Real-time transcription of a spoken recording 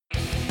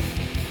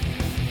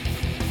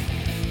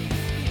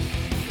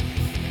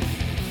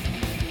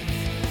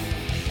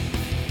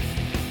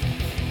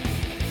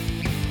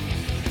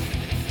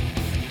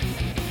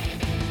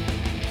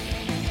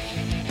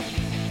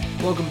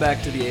Welcome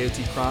back to the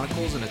AoT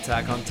Chronicles, an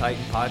Attack on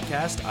Titan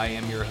podcast. I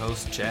am your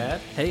host, Chad.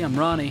 Hey, I'm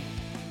Ronnie.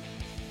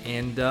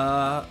 And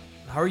how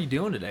are you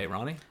doing today,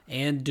 Ronnie?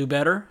 And do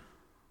better.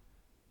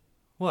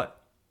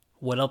 What?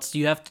 What else do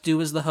you have to do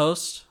as the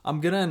host?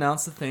 I'm going to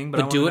announce the thing,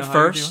 but I want do to it know how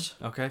you're first.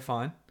 doing. Okay,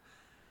 fine.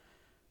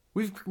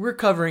 We're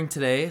covering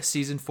today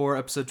Season 4,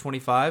 Episode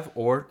 25,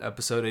 or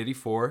Episode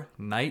 84,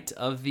 Night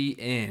of the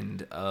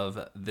End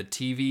of the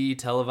TV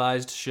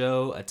televised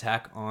show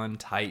Attack on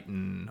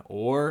Titan,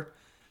 or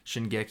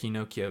Shingeki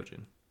no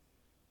Kyojin.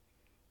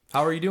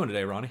 How are you doing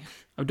today, Ronnie?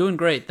 I'm doing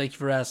great. Thank you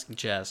for asking,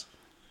 Chaz.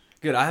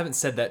 Good. I haven't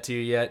said that to you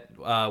yet.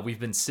 We've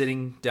been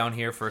sitting down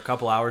here for a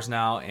couple hours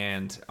now,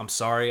 and I'm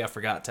sorry I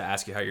forgot to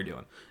ask you how you're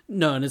doing.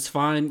 No, and it's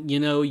fine. You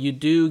know, you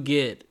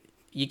get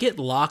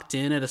locked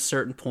in at a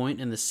certain point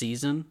in the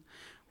season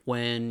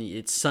when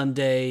it's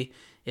Sunday.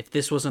 If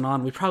this wasn't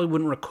on, we probably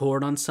wouldn't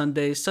record on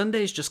Sundays.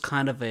 Sunday's just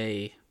kind of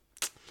a...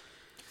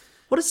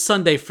 What is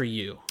Sunday for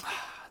you?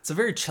 It's a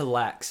very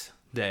chillax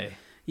day.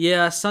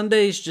 Yeah,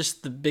 Sunday's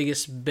just the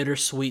biggest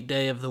bittersweet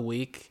day of the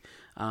week.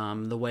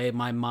 The way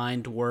my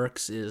mind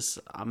works is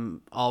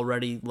I'm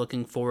already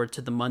looking forward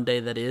to the Monday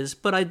that is,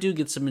 but I do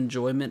get some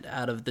enjoyment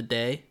out of the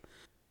day.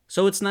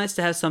 So it's nice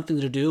to have something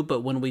to do,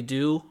 but when we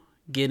do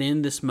get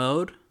in this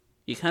mode,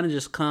 you kind of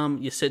just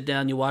come, you sit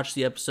down, you watch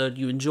the episode,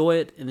 you enjoy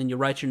it, and then you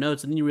write your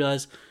notes, and then you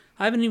realize,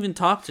 I haven't even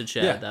talked to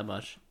Chad that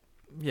much.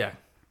 Yeah.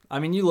 I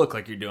mean, you look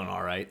like you're doing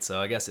all right, so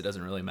I guess it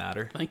doesn't really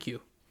matter. Thank you.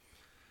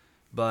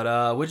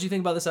 But what did you think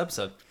about this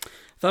episode? I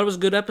thought it was a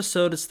good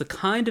episode. It's the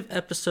kind of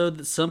episode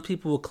that some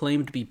people will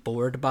claim to be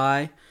bored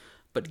by,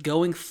 but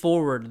going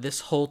forward, this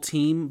whole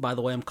team, by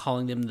the way, I'm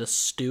calling them the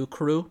Stew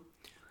Crew.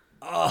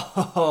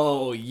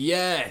 Oh,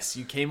 yes.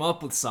 You came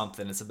up with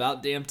something. It's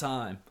about damn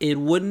time. It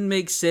wouldn't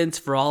make sense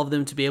for all of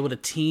them to be able to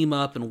team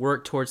up and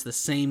work towards the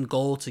same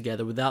goal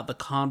together without the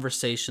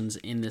conversations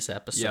in this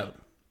episode. Yep.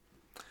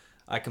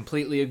 I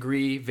completely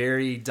agree.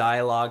 Very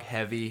dialogue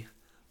heavy,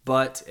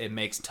 but it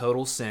makes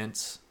total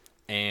sense,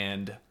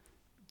 and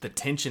the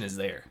tension is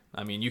there.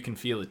 I mean, you can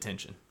feel the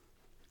tension.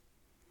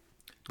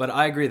 But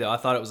I agree, though. I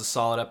thought it was a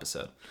solid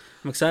episode.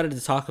 I'm excited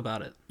to talk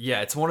about it.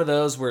 Yeah, it's one of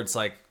those where it's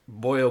like,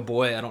 boy, oh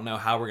boy, I don't know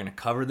how we're going to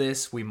cover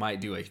this. We might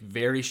do a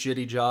very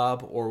shitty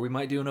job, or we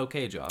might do an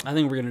okay job. I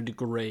think we're going to do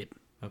great.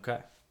 Okay.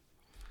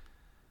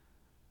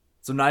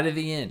 So, Night of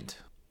the End.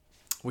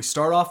 We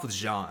start off with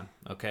Jean,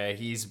 okay?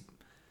 He's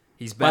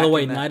back. By the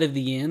way, Night of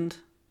the End.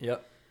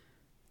 Yep.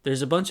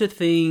 There's a bunch of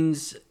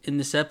things in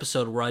this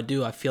episode where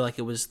I feel like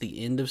it was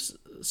the end of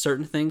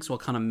certain things. We'll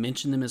kind of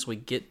mention them as we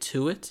get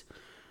to it.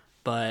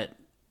 But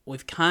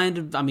we've kind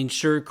of, I mean,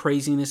 sure,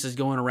 craziness is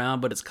going around,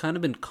 but it's kind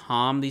of been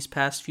calm these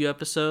past few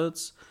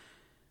episodes.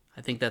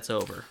 I think that's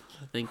over.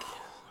 I think.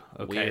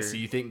 Okay, so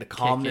you think the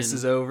calmness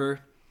is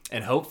over,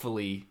 and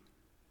hopefully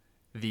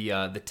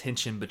the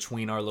tension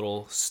between our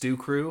little stew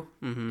crew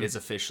is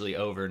officially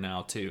over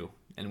now too,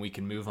 and we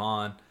can move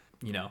on.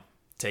 You know,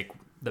 take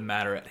the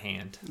matter at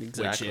hand,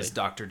 which is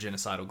Dr.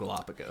 Genocidal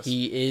Galapagos.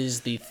 He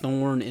is the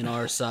thorn in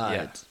our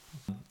side.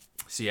 Yeah.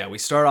 So yeah, we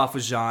start off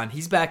with Jean.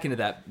 He's back into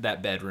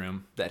that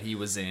bedroom that he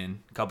was in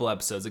a couple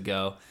episodes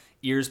ago.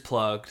 Ears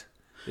plugged.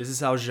 This is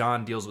how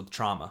Jean deals with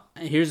trauma.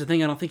 And here's the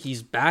thing, I don't think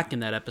he's back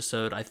in that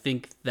episode. I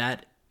think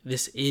that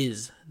this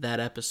is that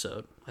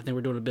episode. I think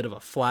we're doing a bit of a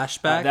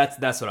flashback.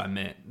 That's what I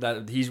meant.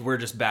 We're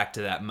just back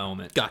to that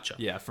moment. Gotcha.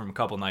 Yeah, from a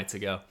couple nights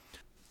ago.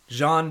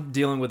 Jean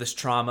dealing with his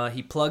trauma.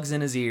 He plugs in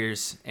his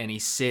ears and he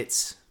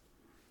sits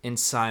in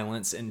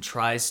silence and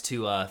tries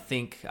to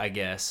think, I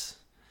guess.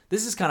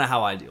 This is kind of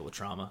how I deal with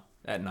trauma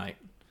at night.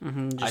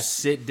 I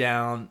sit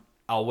down,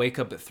 I'll wake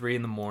up at 3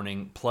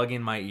 a.m, plug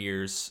in my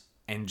ears,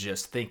 and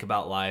just think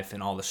about life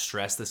and all the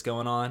stress that's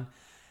going on,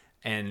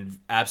 and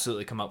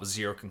absolutely come up with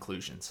zero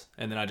conclusions.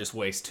 And then I just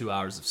waste 2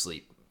 hours of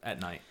sleep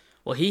at night.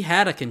 Well, he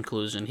had a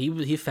conclusion.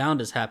 He found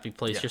his happy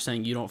place. Yeah. You're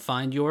saying you don't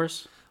find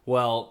yours?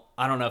 Well,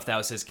 I don't know if that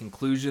was his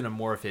conclusion or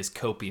more of his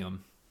copium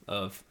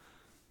of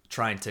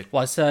trying to...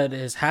 Well, I said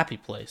his happy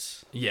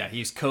place. Yeah,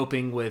 he's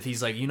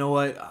like, you know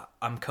what?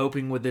 I'm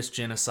coping with this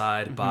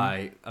genocide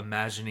by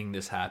imagining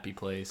this happy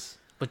place.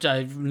 But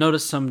I've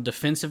noticed some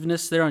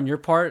defensiveness there on your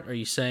part. Are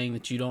you saying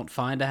that you don't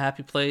find a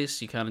happy place?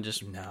 You kind of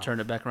just turn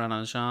it back around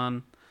on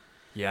Jean?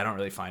 Yeah, I don't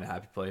really find a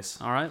happy place.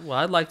 All right. Well,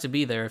 I'd like to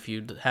be there if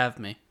you'd have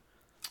me.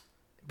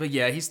 But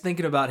yeah, he's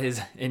thinking about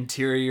his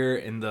interior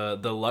and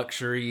the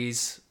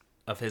luxuries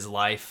of his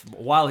life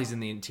while he's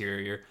in the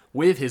interior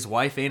with his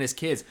wife and his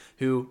kids,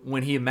 who,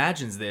 when he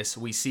imagines this,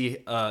 we see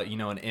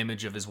an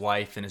image of his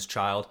wife and his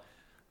child.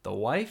 The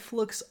wife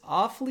looks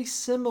awfully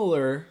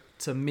similar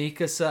to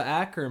Mikasa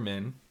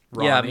Ackerman.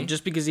 Ronnie. Yeah,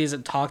 just because he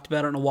hasn't talked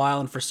about it in a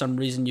while, and for some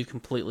reason you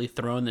completely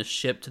thrown this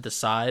ship to the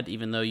side,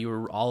 even though you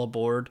were all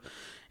aboard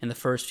in the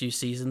first few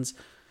seasons.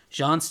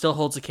 Jean still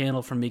holds a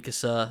candle for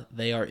Mikasa.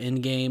 They are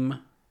in-game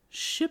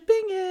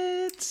shipping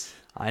it.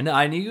 I know.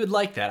 I knew you would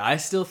like that. I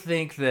still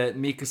think that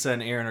Mikasa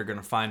and Eren are going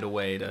to find a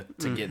way to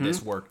get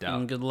this worked out.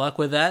 And good luck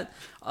with that.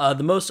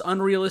 The most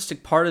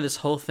unrealistic part of this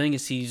whole thing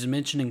is he's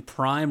mentioning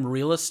prime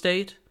real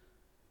estate.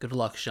 Good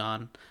luck,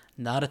 Sean.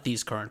 Not at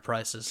these current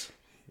prices.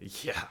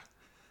 Yeah.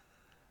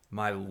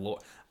 My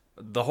lord.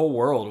 The whole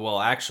world, well,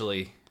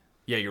 actually,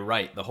 yeah, you're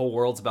right. The whole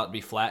world's about to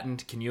be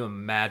flattened. Can you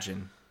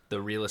imagine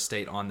the real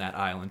estate on that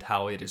island,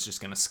 how it is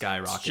just going to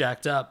skyrocket? It's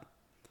jacked up.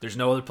 There's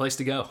no other place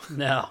to go.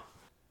 No.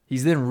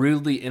 He's then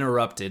rudely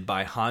interrupted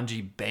by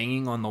Hanji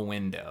banging on the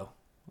window.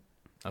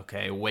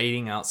 Okay,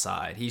 waiting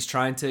outside. He's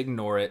trying to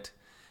ignore it,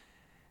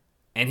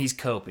 and he's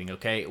coping,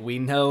 okay? We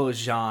know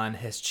Jean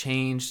has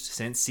changed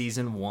since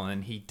season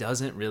 1. He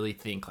doesn't really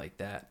think like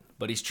that.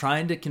 But he's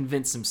trying to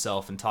convince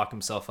himself and talk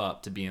himself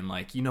up to being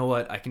like, you know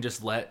what? I can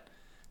just let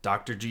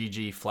Dr.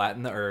 Gigi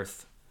flatten the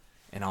earth,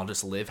 and I'll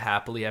just live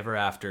happily ever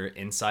after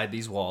inside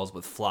these walls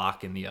with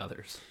Flock and the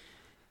others.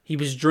 He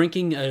was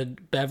drinking a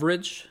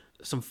beverage,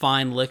 some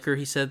fine liquor,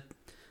 he said,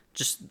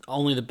 just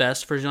only the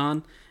best for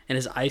Jean. And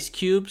his ice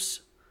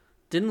cubes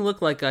didn't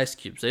look like ice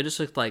cubes. They just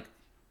looked like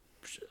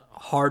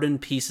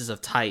hardened pieces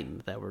of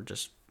Titan that were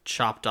just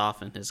chopped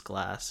off in his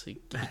glass.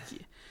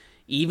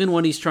 Even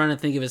when he's trying to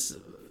think of his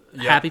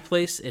happy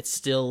place, it's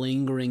still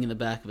lingering in the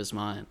back of his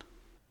mind.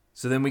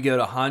 So then we go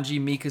to Hanji,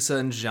 Mikasa,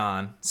 and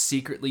Jean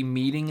secretly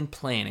meeting and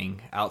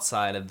planning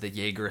outside of the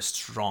Jaegerist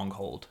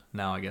stronghold.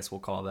 Now I guess we'll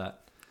call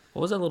that.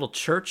 What was that little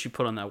church you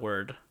put on that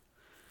word?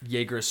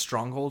 Jaegerist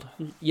stronghold?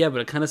 Yeah, but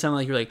it kind of sounded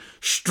like you're like,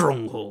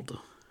 stronghold.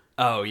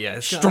 Oh,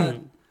 yeah.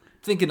 Strong.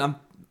 I'm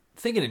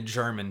thinking in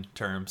German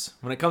terms.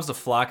 When it comes to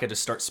Flock, I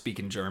just start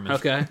speaking German.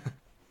 Okay.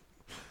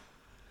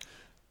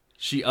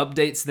 She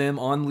updates them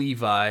on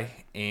Levi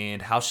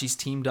and how she's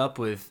teamed up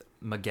with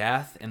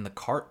Magath and the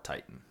Cart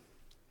Titan.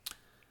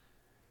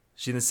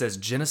 She then says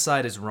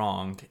genocide is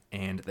wrong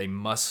and they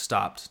must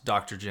stop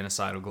Dr.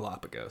 Genocidal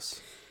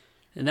Galapagos.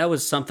 And that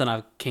was something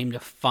I came to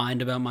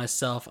find about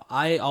myself.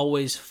 I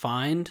always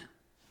find,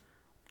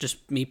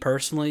 just me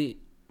personally,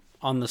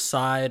 on the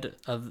side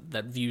of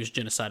that views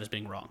genocide as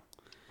being wrong.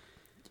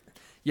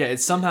 Yeah,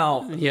 it's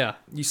somehow... Yeah.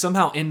 You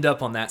somehow end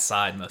up on that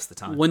side most of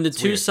the time. When the it's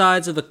two weird.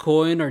 sides of the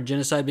coin are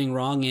genocide being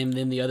wrong and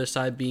then the other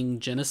side being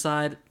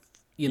genocide,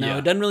 it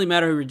doesn't really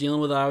matter who you're dealing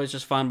with. I always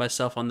just find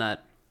myself on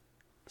that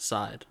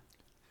side.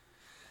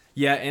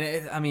 Yeah,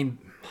 and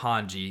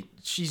Hanji,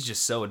 she's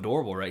just so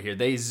adorable right here.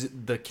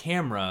 The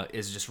camera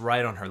is just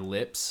right on her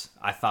lips.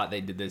 I thought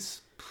they did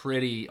this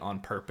pretty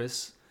on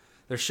purpose.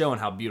 They're showing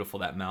how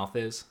beautiful that mouth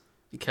is.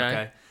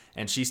 Okay.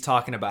 And she's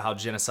talking about how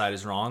genocide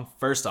is wrong.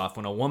 First off,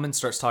 when a woman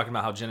starts talking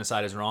about how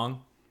genocide is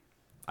wrong,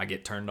 I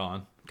get turned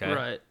on. Okay.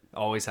 Right.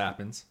 Always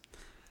happens.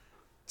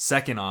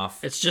 Second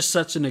off, it's just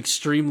such an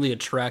extremely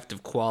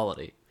attractive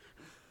quality.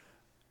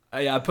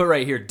 I put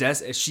right here,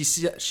 she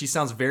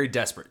sounds very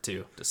desperate,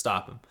 too, to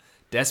stop him.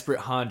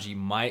 Desperate Hanji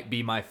might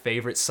be my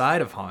favorite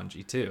side of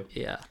Hanji, too.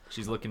 Yeah.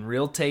 She's looking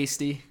real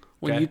tasty.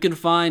 When you can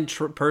find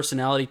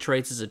personality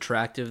traits as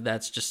attractive,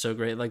 that's just so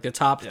great. Like the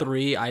top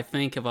three, I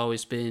think, have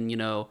always been,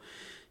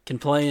 can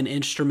play an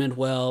instrument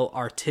well,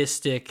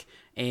 artistic,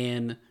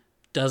 and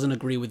doesn't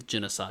agree with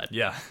genocide.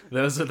 Yeah,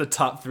 those are the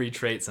top 3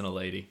 traits in a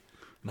lady.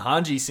 And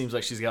Hanji seems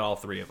like she's got all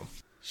 3 of them.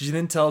 She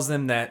then tells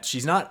them that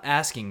she's not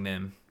asking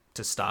them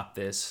to stop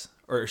this,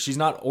 or she's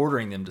not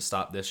ordering them to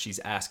stop this, she's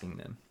asking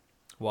them.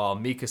 While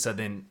Mikasa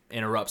then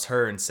interrupts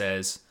her and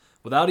says,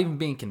 without even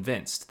being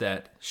convinced,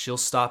 that she'll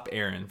stop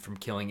Eren from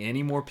killing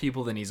any more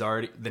people than he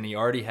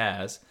already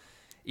has,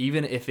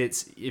 even if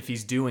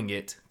he's doing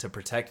it to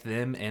protect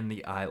them and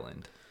the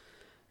island.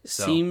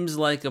 So, seems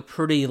like a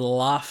pretty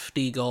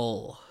lofty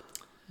goal.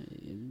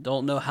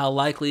 Don't know how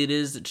likely it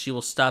is that she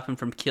will stop him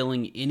from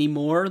killing any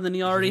more than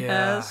he already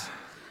has.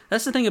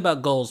 That's the thing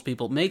about goals,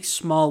 people. Make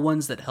small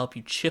ones that help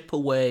you chip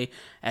away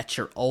at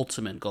your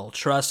ultimate goal.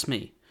 Trust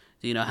me.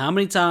 Do you know how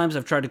many times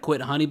I've tried to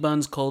quit honey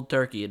buns cold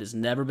turkey? It has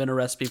never been a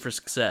recipe for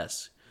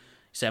success.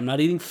 You say, I'm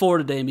not eating 4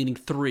 today, I'm eating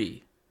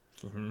 3.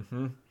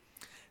 Mm-hmm.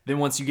 Then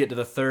once you get to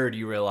the 3rd,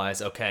 you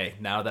realize, okay,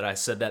 now that I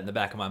said that in the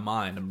back of my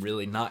mind, I'm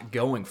really not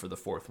going for the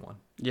 4th one.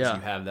 Yeah.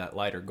 You have that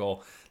lighter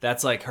goal.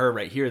 That's like her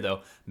right here,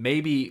 though.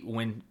 Maybe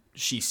when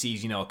she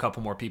sees, a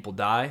couple more people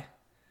die,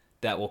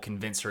 that will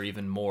convince her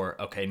even more,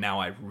 okay,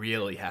 now I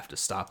really have to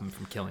stop him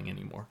from killing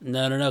anymore.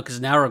 No, because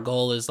now her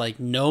goal is like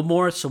no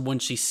more, so when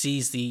she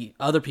sees the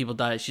other people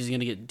die, she's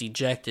going to get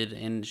dejected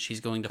and she's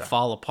going to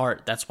fall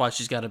apart. That's why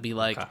she's got to be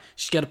like,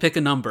 she's got to pick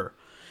a number.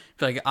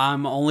 Be like,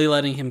 I'm only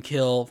letting him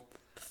kill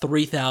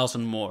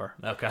 3,000 more.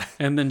 Okay.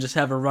 And then just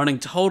have a running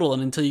total,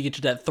 and until you get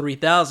to that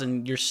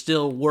 3,000, you're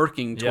still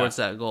working towards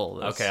that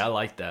goal. Okay, I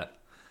like that.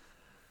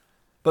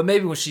 But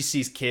maybe when she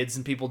sees kids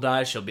and people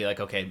die, she'll be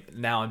like, okay,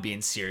 now I'm being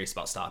serious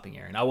about stopping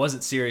Eren. I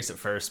wasn't serious at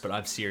first, but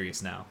I'm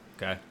serious now,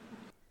 okay?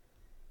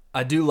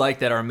 I do like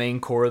that our main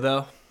core,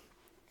 though,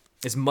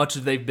 as much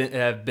as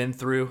have been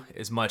through,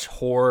 as much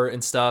horror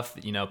and stuff,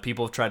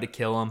 people have tried to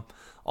kill them,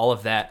 all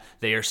of that,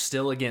 they are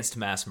still against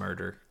mass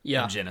murder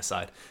and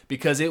genocide.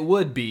 Because it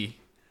would be,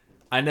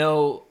 I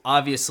know,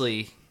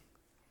 obviously,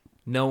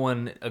 no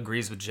one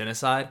agrees with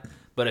genocide,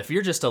 but if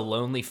you're just a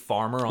lonely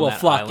farmer on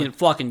that island...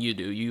 Flock and you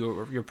do.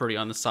 You're pretty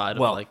on the side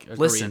of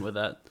agreeing with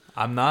that.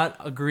 I'm not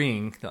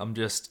agreeing. I'm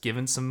just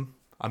giving some...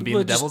 I'm being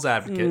the devil's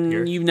advocate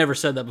here. You've never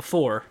said that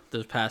before,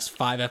 the past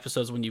 5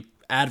 episodes when you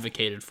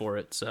advocated for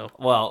it, so...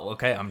 Well,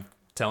 okay, I'm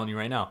telling you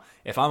right now.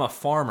 If I'm a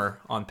farmer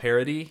on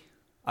Parody,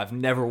 I've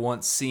never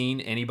once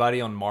seen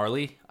anybody on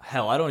Marley.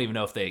 Hell, I don't even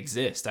know if they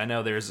exist. I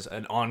know there's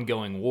an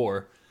ongoing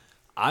war.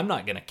 I'm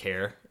not going to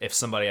care if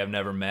somebody I've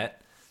never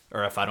met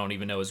or if I don't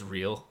even know is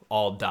real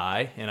all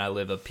die and I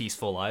live a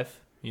peaceful life.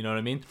 You know what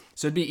I mean?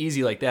 So it'd be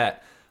easy like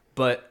that.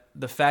 But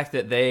the fact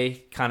that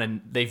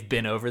they've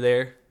been over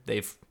there,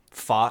 they've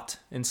fought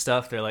and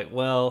stuff, they're like,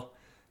 well,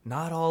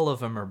 not all of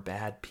them are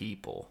bad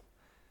people.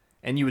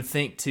 And you would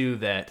think, too,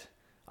 that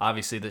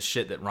obviously the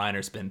shit that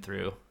Reiner's been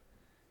through,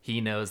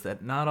 he knows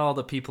that not all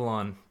the people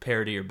on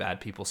Parody are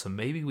bad people, so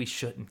maybe we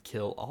shouldn't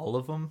kill all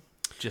of them,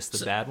 just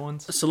the bad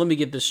ones. So let me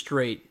get this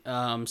straight.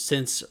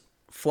 Since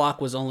Flock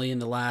was only in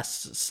the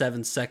last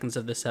 7 seconds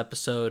of this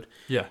episode,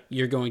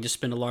 you're going to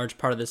spend a large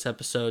part of this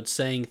episode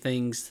saying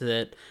things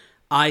that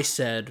I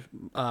said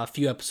a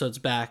few episodes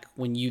back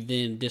when you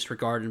then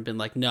disregarded and been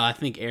like, no, I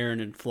think Aaron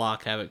and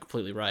Flock have it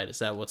completely right. Is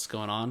that what's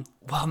going on?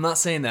 Well, I'm not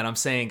saying that. I'm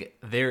saying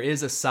there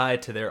is a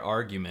side to their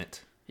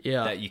argument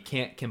that you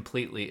can't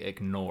completely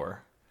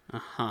ignore.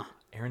 Uh-huh.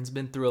 Aaron's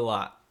been through a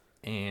lot,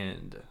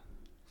 and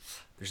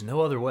there's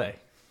no other way.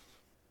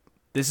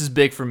 This is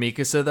big for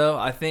Mikasa, though,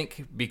 I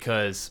think,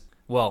 because,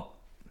 well,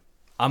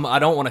 I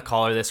don't want to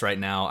call her this right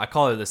now. I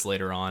call her this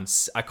later on.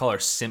 I call her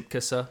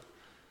Simpkasa,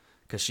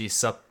 because she's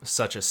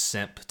such a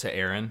simp to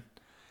Aaron.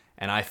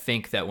 And I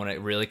think that when it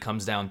really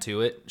comes down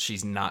to it,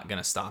 she's not going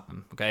to stop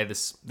him. Okay,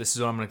 this is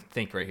what I'm going to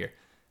think right here.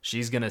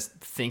 She's going to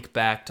think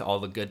back to all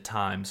the good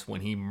times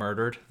when he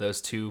murdered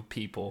those two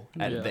people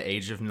at the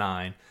age of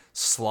 9,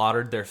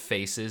 slaughtered their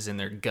faces and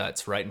their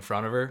guts right in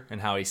front of her,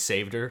 and how he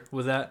saved her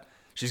with that.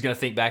 She's going to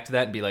think back to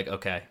that and be like,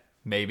 okay,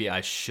 maybe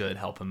I should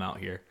help him out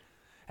here.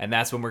 And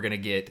that's when we're going to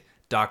get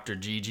Dr.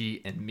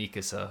 Gigi and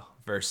Mikasa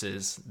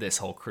versus this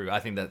whole crew. I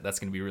think that's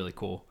going to be really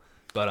cool.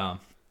 But I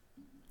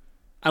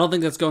don't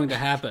think that's going to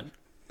happen.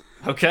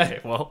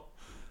 Okay, well,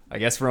 I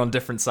guess we're on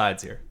different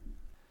sides here.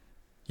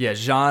 Yeah,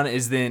 Jean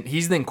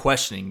he's then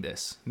questioning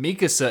this.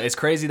 Mikasa, it's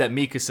crazy that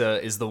Mikasa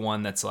is the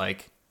one that's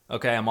like,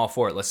 okay, I'm all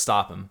for it, let's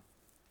stop him,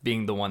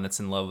 being the one that's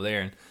in love with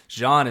Aaron.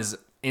 Jean is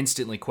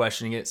instantly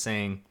questioning it,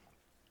 saying,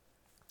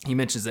 he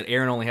mentions that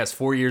Aaron only has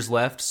 4 years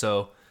left,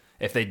 so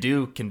if they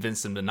do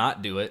convince him to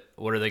not do it,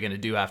 what are they going to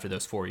do after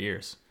those 4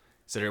 years?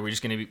 So are we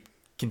just going to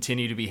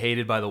continue to be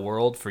hated by the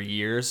world for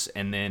years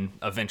and then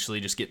eventually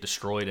just get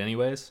destroyed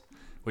anyways?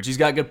 Which he's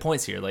got good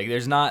points here. Like,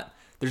 there's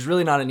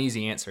really not an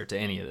easy answer to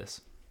any of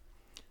this.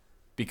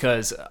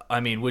 Because, I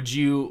mean,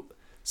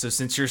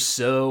 since you're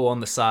so on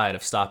the side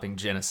of stopping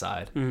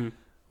genocide,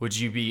 would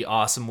you be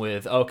awesome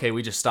with, okay,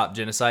 we just stop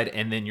genocide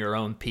and then your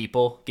own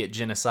people get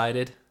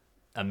genocided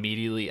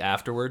immediately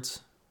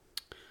afterwards?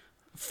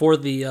 For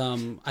the,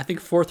 I think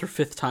 4th or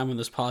 5th time on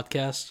this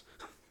podcast,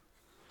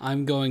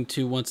 I'm going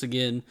to once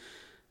again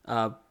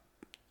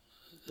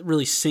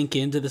really sink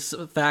into this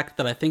fact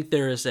that I think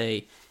there is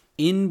a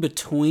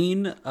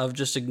in-between of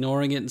just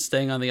ignoring it and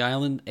staying on the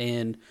island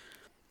and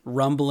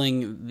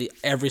rumbling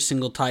every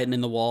single Titan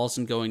in the walls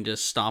and going to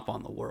stomp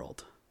on the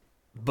world.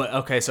 But,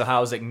 okay, so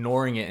how is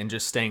ignoring it and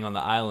just staying on the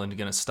island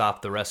going to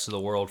stop the rest of the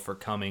world for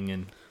coming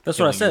and That's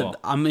what I said.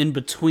 I'm in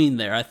between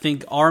there. I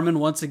think Armin,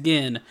 once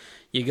again,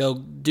 you go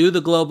do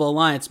the Global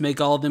Alliance, make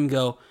all of them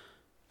go,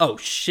 oh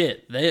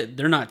shit,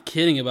 they're not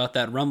kidding about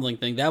that rumbling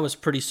thing. That was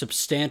pretty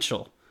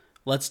substantial.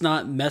 Let's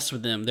not mess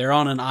with them. They're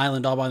on an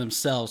island all by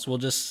themselves. We'll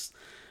just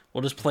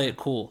play it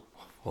cool.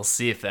 We'll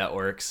see if that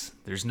works.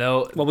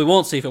 Well, we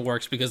won't see if it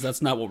works because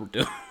that's not what we're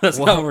doing. That's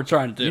not what we're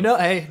trying to do. You know,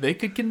 hey, they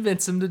could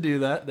convince him to do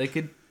that. They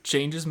could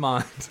change his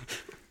mind.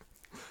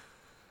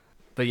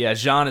 But yeah,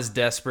 Jean is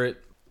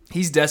desperate.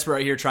 He's desperate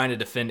right here trying to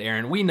defend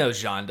Aaron. We know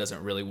Jean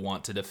doesn't really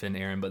want to defend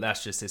Aaron, but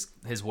that's just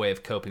his way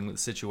of coping with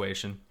the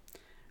situation.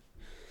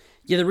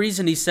 Yeah, the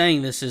reason he's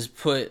saying this is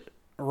put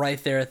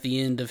right there at the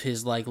end of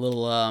his like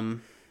little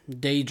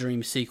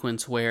daydream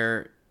sequence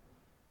where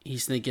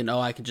he's thinking,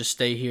 oh, I could just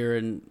stay here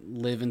and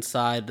live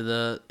inside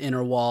the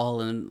inner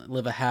wall and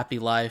live a happy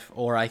life,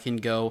 or I can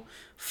go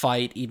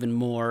fight even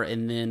more,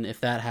 and then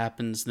if that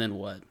happens, then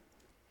what?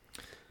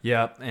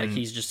 Yeah, and like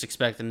he's just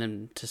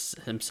expecting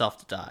himself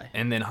to die.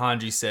 And then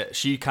Hanji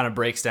she kind of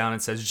breaks down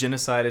and says,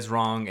 genocide is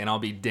wrong, and I'll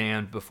be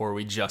damned before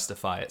we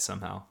justify it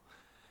somehow.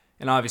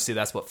 And obviously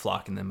that's what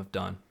Flock and them have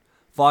done.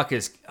 Flock,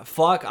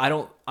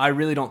 I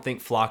really don't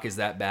think Flock is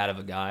that bad of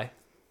a guy.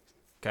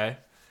 Okay?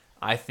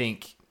 I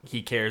think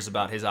he cares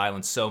about his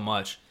island so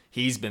much.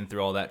 He's been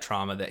through all that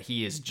trauma that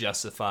he is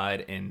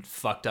justified and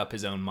fucked up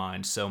his own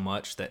mind so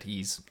much that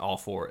he's all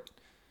for it.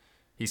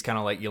 He's kind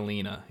of like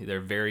Yelena. They're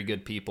very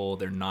good people.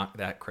 They're not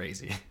that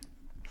crazy.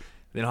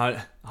 Then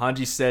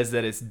Hanji says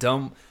that it's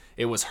dumb.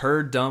 It was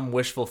her dumb,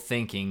 wishful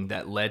thinking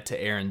that led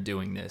to Aaron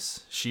doing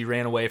this. She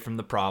ran away from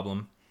the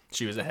problem.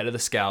 She was ahead of the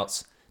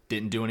scouts.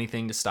 Didn't do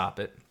anything to stop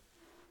it.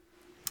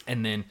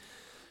 And then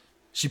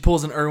she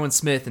pulls an Erwin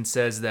Smith and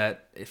says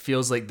that it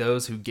feels like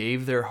those who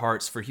gave their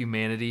hearts for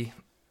humanity's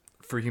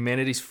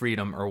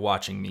freedom are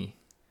watching me,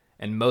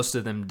 and most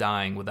of them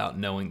dying without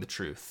knowing the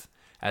truth.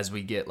 As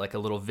we get like a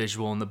little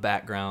visual in the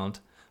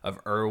background of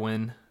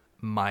Erwin,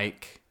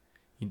 Mike,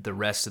 the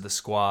rest of the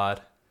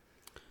squad.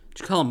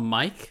 Did you call him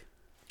Mike?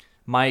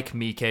 Mike,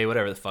 Mike,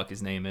 whatever the fuck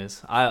his name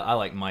is. I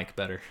like Mike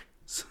better.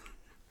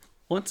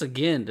 Once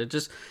again, they're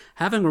just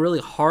having a really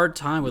hard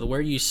time with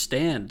where you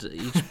stand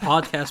each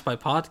podcast by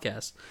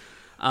podcast.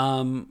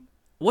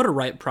 What a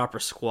right proper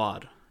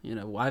squad. You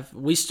know,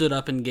 we stood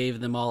up and gave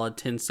them all a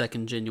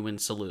 10-second genuine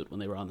salute when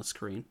they were on the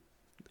screen.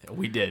 Yeah,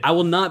 we did. I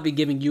will not be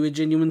giving you a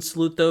genuine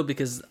salute, though,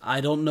 because I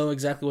don't know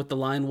exactly what the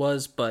line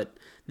was, but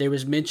there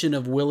was mention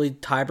of Willie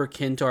Tiber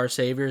kin to our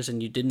saviors,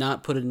 and you did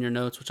not put it in your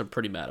notes, which I'm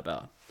pretty mad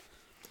about.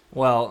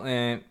 Well,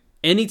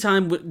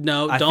 anytime,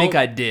 no, I don't. think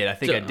I did.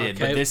 Okay.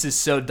 But this is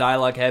so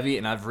dialogue heavy,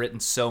 and I've written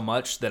so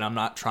much that I'm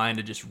not trying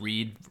to just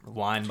read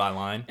line by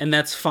line. And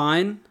that's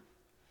fine,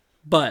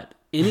 but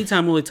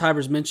anytime Willie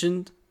Tiber's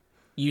mentioned,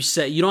 you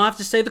don't have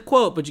to say the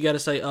quote, but you got to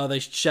say, "Oh, they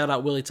shout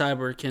out Willie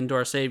Tiber, kin to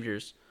our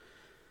saviors."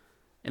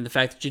 And the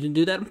fact that you didn't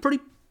do that, I'm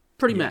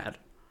pretty mad.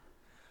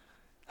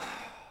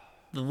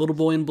 The little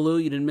boy in blue,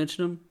 you didn't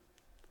mention him.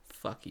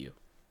 Fuck you.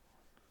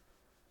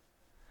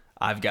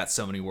 I've got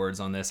so many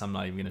words on this. I'm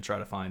not even gonna try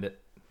to find it.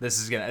 This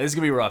is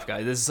gonna be rough,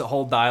 guys. This is a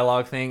whole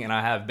dialogue thing, and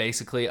I have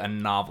basically a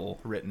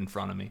novel written in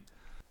front of me.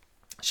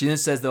 She then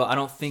says, though, I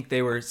don't think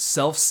they were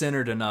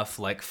self-centered enough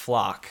like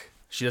Flock.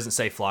 She doesn't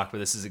say Flock, but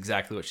this is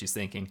exactly what she's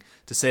thinking.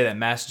 To say that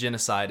mass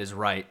genocide is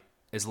right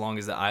as long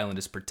as the island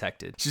is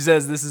protected. She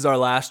says this is our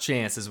last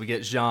chance as we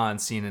get Jean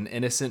seeing an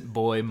innocent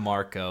boy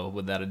Marco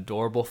with that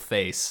adorable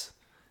face,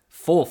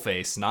 full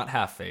face, not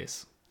half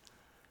face,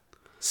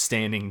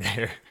 standing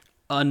there.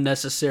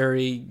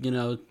 Unnecessary,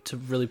 to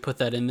really put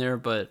that in there,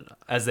 but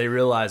as they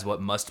realize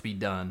what must be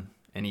done,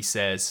 and he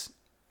says,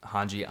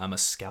 Hanji, I'm a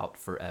scout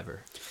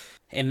forever.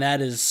 And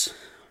that is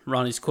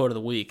Ronnie's quote of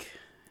the week.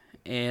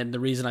 And the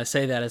reason I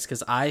say that is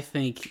because I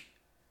think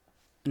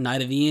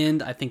Night of the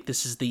End, I think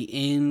this is the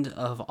end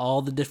of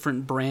all the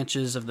different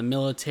branches of the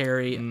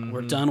military. Mm-hmm.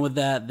 We're done with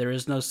that. There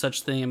is no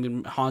such thing. I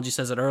mean, Hanji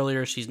says it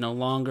earlier. She's no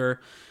longer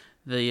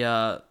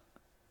the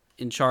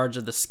in charge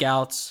of the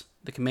scouts,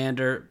 the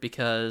commander,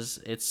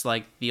 because it's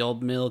like the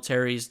old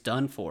military's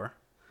done for.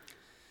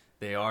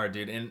 They are,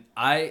 dude. And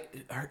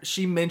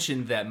she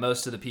mentioned that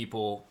most of the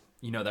people,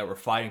 that were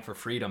fighting for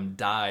freedom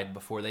died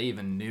before they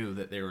even knew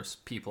that there was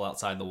people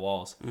outside the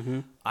walls.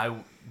 Mm-hmm. I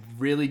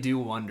really do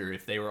wonder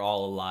if they were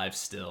all alive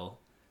still,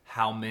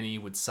 how many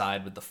would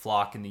side with the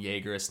Flock and the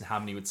Jaegerists and how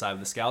many would side with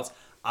the Scouts.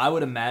 I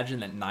would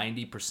imagine that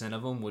 90%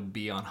 of them would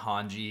be on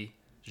Hanji,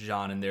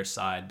 Jean, and their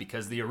side,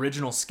 because the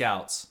original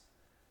Scouts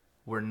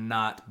were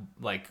not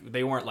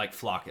they weren't like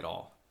Flock at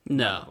all.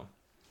 No,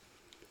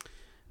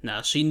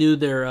 she knew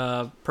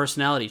their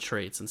personality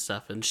traits and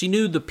stuff, and she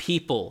knew the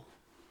people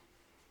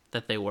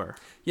that they were.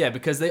 Yeah,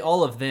 because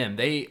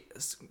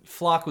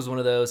Flock was one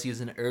of those. He was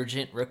an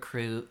urgent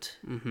recruit.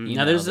 Mm-hmm.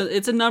 Now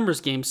it's a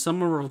numbers game.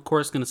 Some are of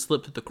course going to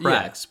slip through the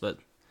cracks, but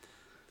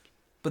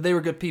they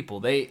were good people.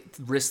 They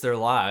risked their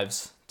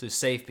lives to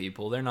save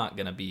people. They're not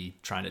going to be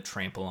trying to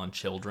trample on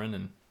children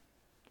and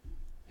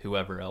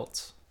whoever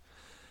else.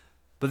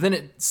 But then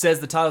it says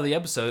the title of the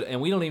episode, and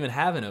we don't even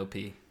have an OP.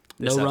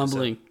 No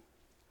rumbling.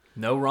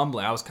 No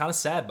rumbling. I was kind of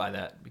sad by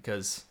that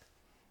because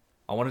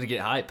I wanted to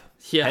get hype.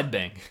 Yeah.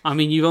 Headbang. I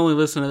mean, you've only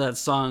listened to that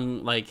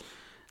song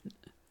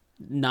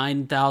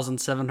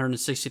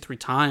 9,763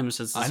 times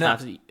since this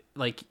happened.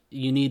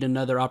 You need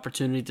another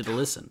opportunity to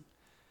listen.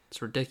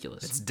 It's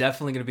ridiculous. It's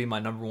definitely going to be my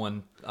number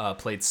one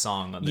played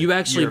song on the year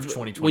of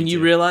 2022. When you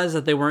realized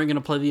that they weren't going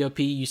to play the OP,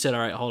 you said, all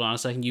right, hold on a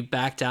second. You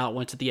backed out,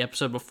 went to the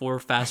episode before,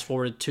 fast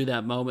forward to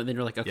that moment. Then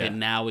you're like, okay,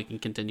 now we can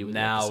continue with the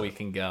episode. Now we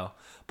can go.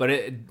 But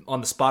on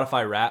the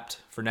Spotify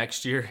Wrapped for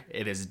next year,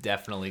 it is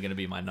definitely going to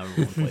be my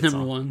number one played song.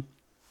 Number one.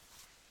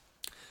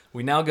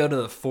 We now go to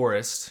the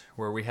forest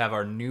where we have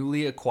our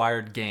newly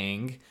acquired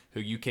gang, who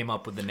you came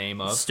up with the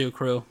name of. Stew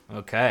Crew.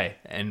 Okay.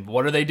 And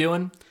what are they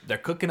doing? They're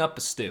cooking up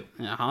a stew.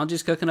 Yeah,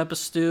 Hanji's cooking up a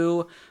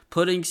stew,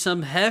 putting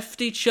some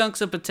hefty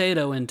chunks of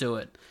potato into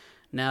it.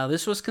 Now,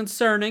 this was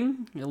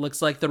concerning. It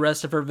looks like the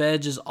rest of her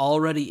veg is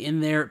already in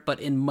there, but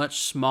in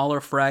much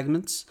smaller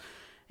fragments.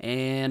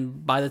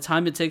 And by the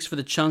time it takes for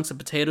the chunks of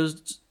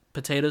potatoes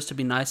to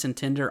be nice and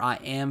tender, I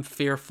am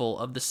fearful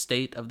of the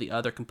state of the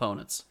other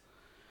components.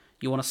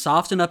 You want to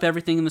soften up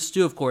everything in the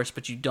stew, of course,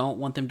 but you don't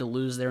want them to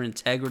lose their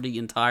integrity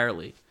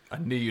entirely. I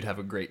knew you'd have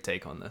a great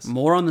take on this.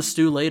 More on the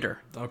stew later.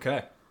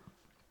 Okay.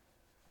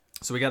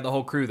 So we got the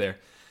whole crew there.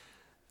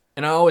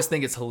 And I always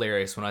think it's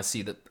hilarious when I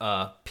see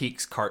that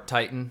Peak's cart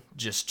titan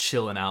just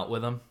chilling out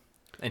with him.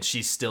 And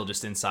she's still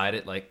just inside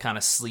it, kind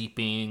of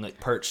sleeping,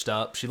 perched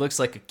up. She looks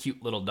like a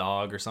cute little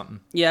dog or something.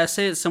 Yeah, I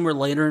say it somewhere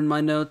later in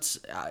my notes.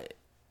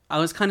 I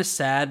was kind of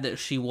sad that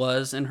she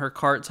was in her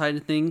cart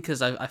titan thing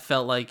because I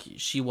felt like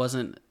she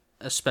wasn't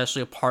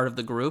especially a part of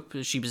the group.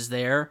 She was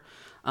there.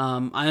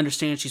 I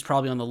understand she's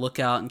probably on the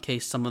lookout in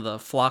case some of the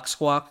flock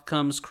squawk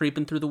comes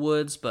creeping through the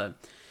woods, but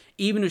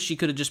even if she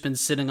could have just been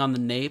sitting on the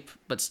nape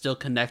but still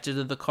connected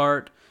to the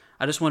cart,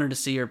 I just wanted to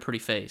see her pretty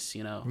face,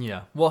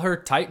 Yeah. Well, her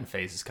Titan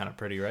face is kind of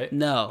pretty, right?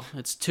 No,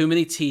 it's too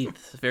many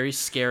teeth. Very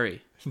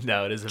scary.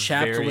 No, it is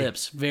chapped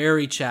lips.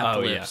 Very chapped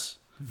lips.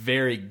 Yeah.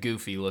 Very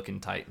goofy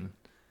looking Titan.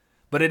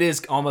 But it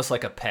is almost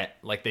like a pet.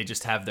 Like they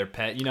just have their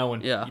pet. You know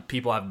when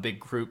people have a big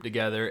group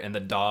together and the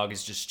dog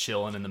is just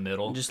chilling in the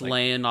middle. Just like,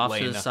 laying off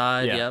to the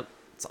side. Yeah, yep.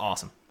 It's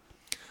awesome.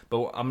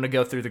 But I'm going to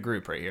go through the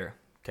group right here.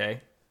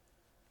 Okay?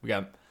 We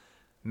got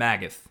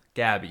Magath,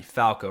 Gabby,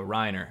 Falco,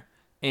 Reiner,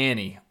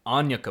 Annie,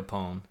 Anya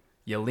Capone,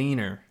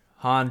 Yelena,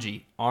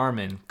 Hanji,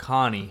 Armin,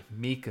 Connie,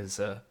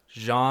 Mikasa,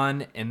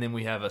 Jean, and then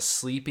we have a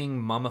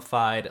sleeping,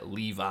 mummified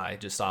Levi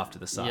just off to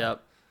the side.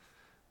 Yep.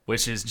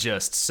 Which is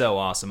just so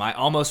awesome. I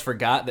almost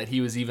forgot that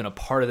he was even a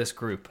part of this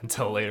group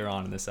until later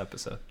on in this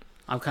episode.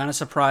 I'm kind of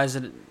surprised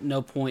that at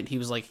no point he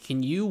was like,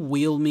 can you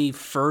wheel me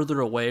further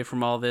away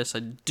from all this? I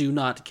do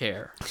not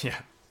care. Yeah.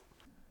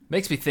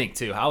 Makes me think,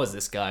 too, how is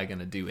this guy going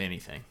to do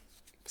anything?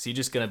 Is he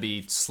just going to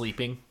be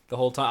sleeping the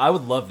whole time? I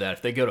would love that.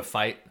 If they go to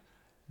fight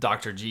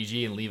Dr.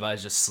 Gigi and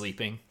Levi's just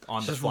sleeping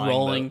on the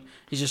flying boat.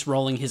 He's just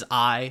rolling his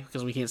eye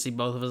because we can't see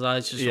both of his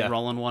eyes. Just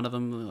rolling one of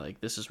them.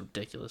 Like, this is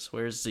ridiculous.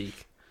 Where's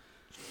Zeke?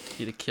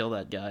 Need to kill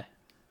that guy.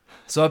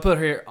 So I put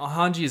here,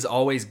 Hanji is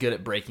always good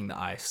at breaking the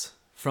ice.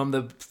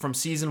 From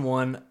season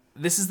 1,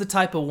 this is the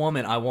type of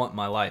woman I want in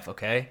my life,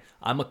 okay?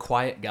 I'm a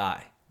quiet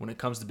guy. When it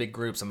comes to big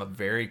groups, I'm a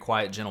very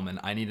quiet gentleman.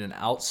 I need an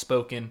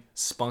outspoken,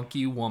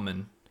 spunky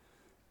woman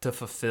to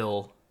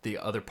fulfill the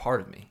other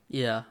part of me.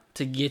 Yeah,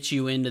 to get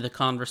you into the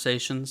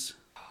conversations.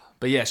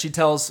 But yeah, she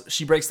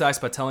breaks the ice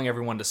by telling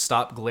everyone to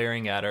stop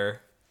glaring at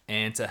her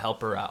and to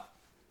help her out.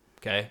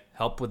 Okay?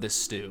 Help with this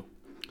stew.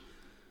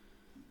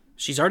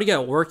 She's already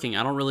got it working.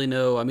 I don't really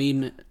know. I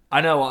mean... I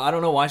know. I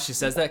don't know why she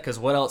says that, because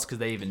what else could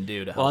they even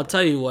do to help Well, I'll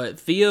tell you what.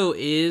 Theo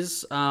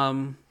is...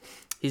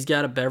 he's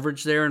got a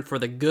beverage there, and for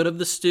the good of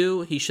the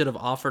stew, he should have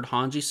offered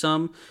Hanji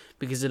some,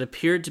 because it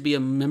appeared to be a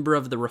member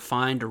of the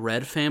refined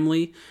red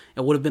family.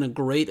 It would have been a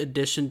great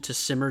addition to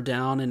simmer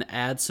down and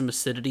add some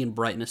acidity and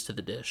brightness to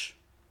the dish.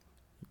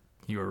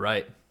 You were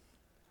right.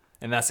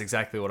 And that's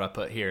exactly what I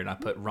put here, and I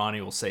put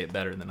Ronnie will say it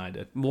better than I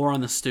did. More on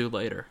the stew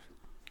later.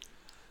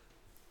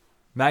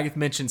 Magath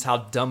mentions how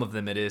dumb of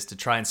them it is to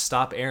try and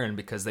stop Eren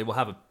because they will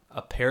have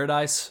a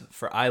paradise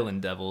for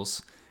island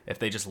devils if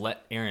they just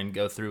let Eren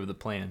go through with the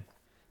plan.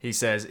 He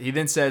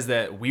then says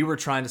that we were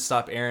trying to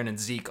stop Eren and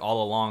Zeke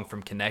all along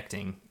from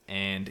connecting,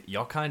 and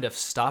y'all kind of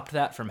stopped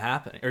that from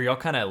happening, or y'all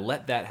kind of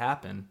let that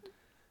happen,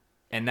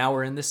 and now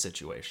we're in this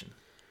situation.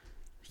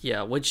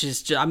 Yeah, which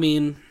is, I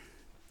mean,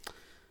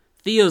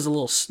 Theo's a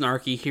little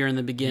snarky here in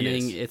the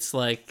beginning. It's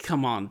like,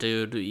 come on,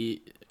 dude,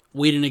 we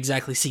didn't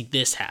exactly see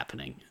this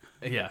happening.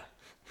 Yeah.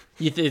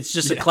 It's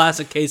just a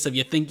classic case of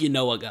you think you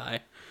know a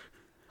guy.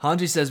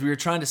 Hanji says we were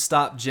trying to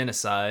stop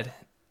genocide.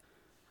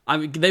 I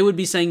mean, they would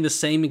be saying the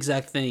same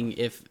exact thing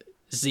if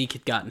Zeke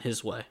had gotten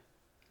his way.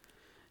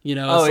 You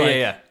know,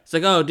 It's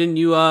like, oh, didn't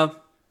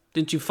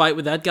you fight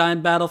with that guy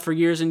in battle for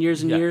years and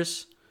years and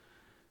years?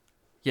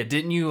 Yeah,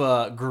 didn't you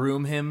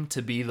groom him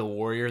to be the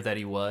warrior that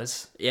he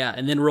was? Yeah,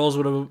 and then roles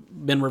would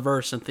have been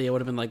reversed, and Theo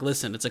would have been like,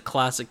 listen, it's a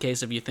classic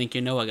case of you think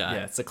you know a guy.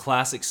 Yeah, it's a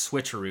classic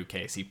switcheroo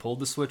case. He pulled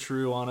the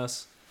switcheroo on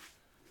us.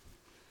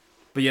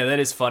 But yeah, that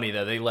is funny,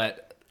 though.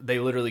 They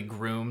literally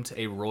groomed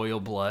a royal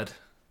blood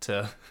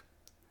to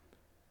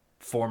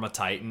form a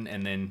Titan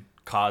and then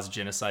cause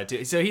genocide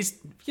too. So he's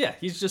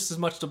just as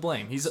much to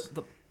blame. He's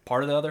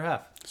part of the other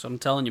half. So I'm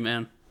telling you,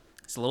 man,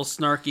 it's a little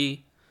snarky.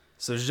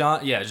 So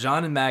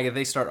Jean and Maga,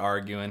 they start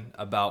arguing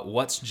about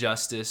what's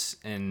justice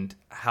and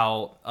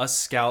how us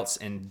scouts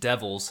and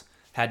devils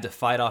had to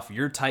fight off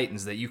your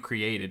Titans that you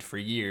created for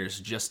years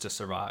just to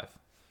survive.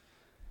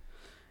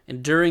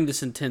 And during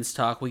this intense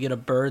talk, we get a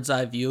bird's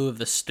eye view of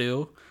the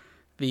stew.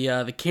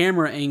 The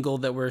camera angle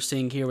that we're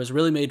seeing here was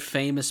really made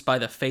famous by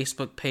the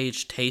Facebook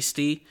page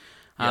Tasty.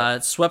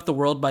 It swept the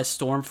world by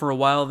storm for a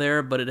while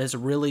there, but it has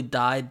really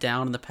died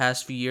down in the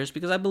past few years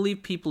because I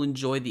believe people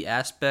enjoy the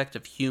aspect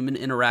of human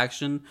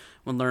interaction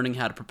when learning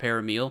how to prepare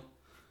a meal.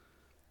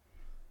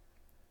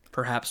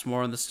 Perhaps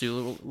more on the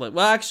stew. Well,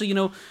 actually, you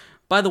know,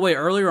 by the way,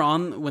 earlier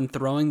on when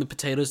throwing the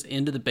potatoes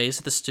into the base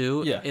of the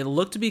stew, it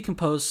looked to be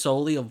composed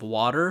solely of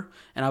water,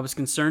 and I was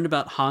concerned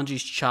about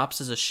Hanji's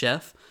chops as a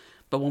chef.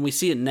 But when we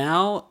see it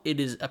now,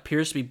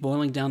 appears to be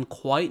boiling down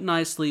quite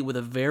nicely with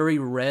a very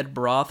red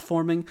broth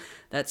forming.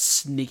 That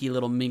sneaky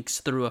little minx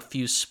threw a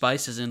few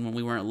spices in when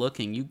we weren't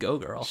looking. You go,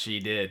 girl. She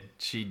did.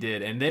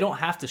 And they don't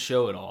have to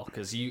show it all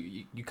because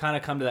you kind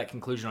of come to that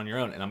conclusion on your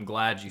own, and I'm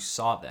glad you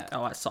saw that.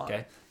 Oh, I saw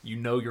it. You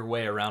know your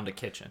way around a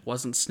kitchen.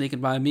 Wasn't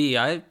sneaking by me.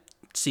 I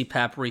see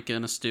paprika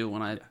in a stew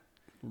when I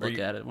look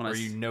at it. Or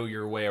you know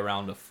your way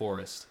around a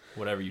forest,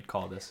 whatever you'd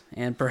call this.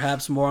 And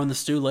perhaps more on the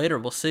stew later.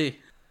 We'll see.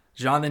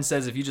 Jean then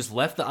says if you just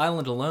left the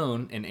island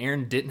alone and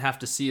Eren didn't have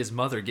to see his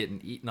mother getting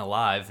eaten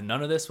alive,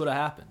 none of this would have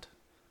happened.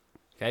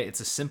 Okay,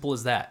 it's as simple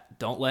as that.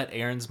 Don't let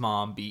Eren's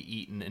mom be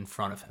eaten in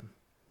front of him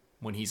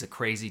when he's a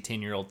crazy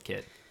 10-year-old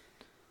kid.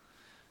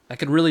 That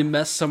could really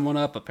mess someone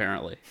up,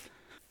 apparently.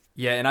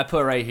 Yeah, and I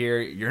put right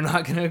here, you're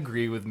not going to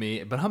agree with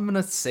me, but I'm going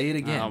to say it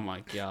again. Oh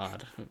my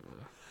God.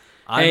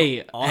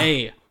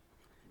 Hey,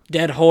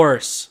 dead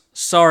horse.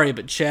 Sorry,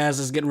 but Chaz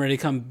is getting ready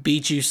to come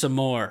beat you some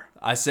more.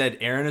 I said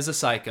Eren is a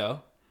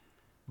psycho.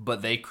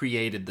 But they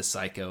created the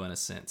psycho in a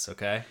sense,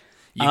 okay?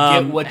 You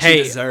get what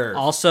you deserve.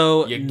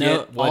 Also, you no,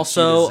 get what you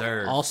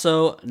deserve.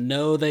 Also,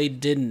 no, they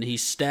didn't. He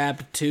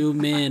stabbed 2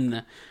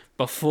 men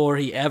before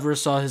he ever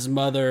saw his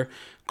mother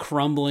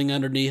crumbling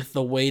underneath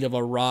the weight of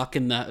a rock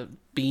in the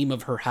beam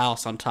of her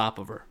house on top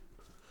of her.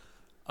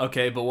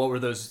 Okay, but what were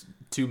those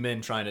 2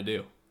 men trying to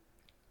do?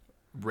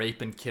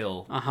 Rape and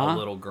kill a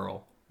little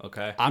girl.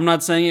 Okay. I'm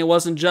not saying it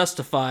wasn't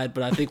justified,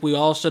 but I think we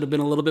all should have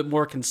been a little bit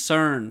more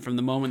concerned from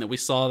the moment that we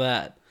saw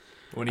that.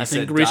 When he I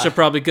think said Grisha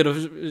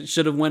probably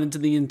should have went into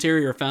the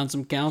interior, found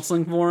some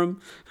counseling for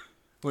him.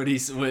 What do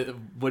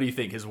you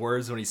think? His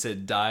words when he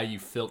said, "Die, you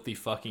filthy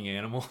fucking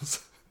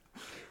animals."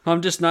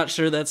 I'm just not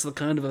sure that's the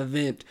kind of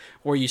event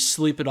where you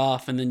sleep it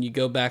off and then you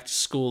go back to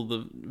school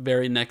the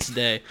very next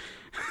day.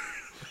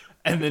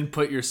 And then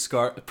put your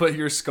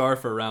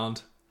scarf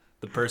around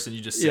the person you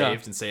just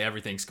saved and say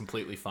everything's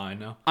completely fine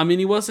now. I mean,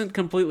 he wasn't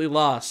completely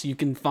lost. You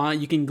can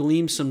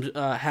glean some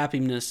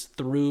happiness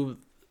through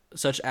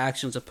such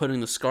actions of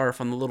putting the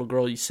scarf on the little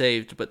girl you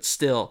saved, but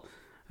still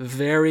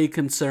very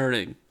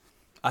concerning.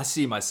 I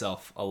see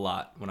myself a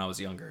lot when I was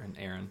younger in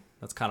Aaron.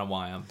 That's kind of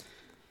why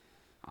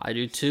I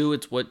do too.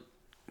 It's what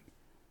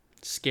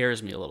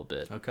scares me a little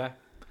bit. Okay.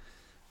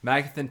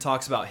 Magathan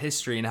talks about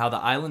history and how the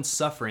island's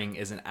suffering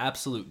is an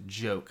absolute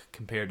joke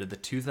compared to the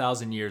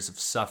 2,000 years of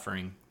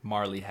suffering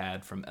Marley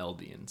had from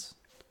Eldians.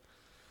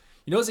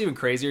 You know what's even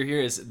crazier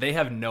here is they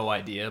have no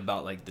idea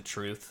about like the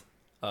truth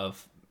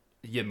of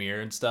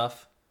Ymir and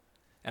stuff.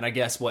 And I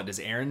guess, does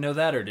Aaron know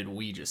that, or did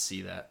we just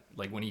see that?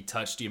 Like when he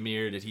touched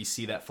Ymir, did he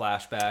see that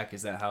flashback?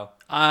 Is that how?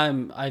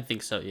 I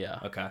think so, yeah.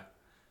 Okay.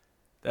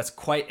 That's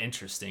quite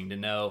interesting to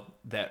know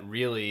that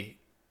really.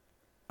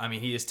 I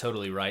mean, he is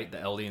totally right. The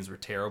Eldians were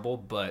terrible,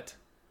 but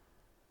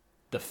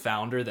the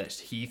founder that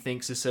he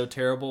thinks is so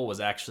terrible was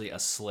actually a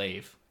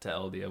slave to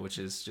Eldia, which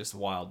is just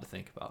wild to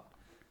think about.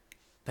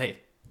 Hey,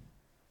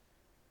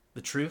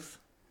 the truth,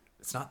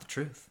 it's not the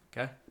truth,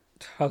 okay?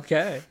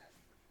 Okay.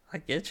 I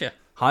get you.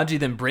 Hanji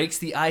then breaks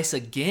the ice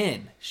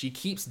again. She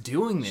keeps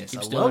doing this.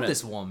 I love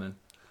this woman.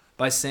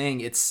 By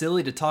saying it's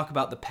silly to talk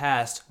about the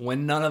past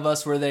when none of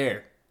us were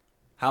there.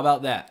 How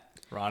about that,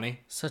 Ronnie?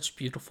 Such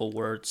beautiful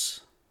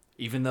words.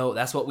 Even though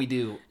that's what we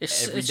do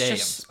every day on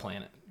this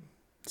planet.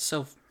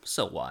 So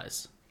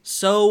wise.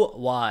 So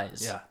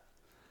wise. Yeah.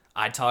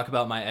 I talk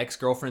about my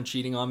ex-girlfriend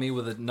cheating on me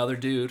with another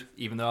dude,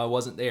 even though I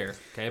wasn't there.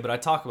 Okay, but I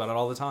talk about it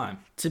all the time.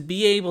 To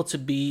be able to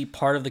be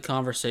part of the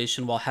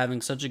conversation while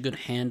having such a good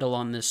handle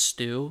on this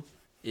stew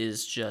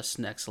is just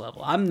next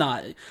level. I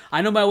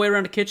know my way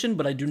around a kitchen,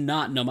 but I do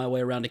not know my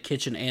way around a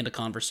kitchen and a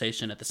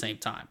conversation at the same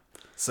time.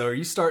 So are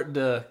you starting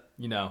to,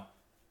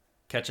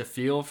 catch a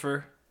feel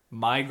for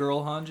my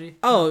girl, Hanji?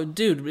 Oh,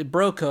 dude,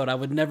 bro code. I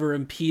would never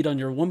impede on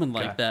your woman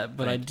like that,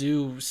 but I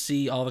do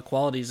see all the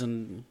qualities,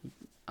 and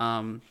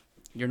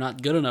you're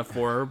not good enough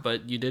for her,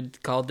 but you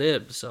did call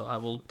dibs, so I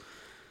will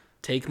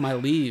take my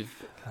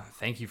leave.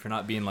 Thank you for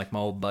not being like my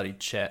old buddy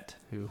Chet,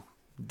 who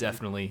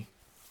definitely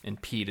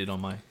impeded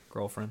on my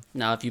girlfriend.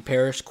 Now, if you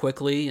perish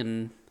quickly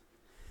and,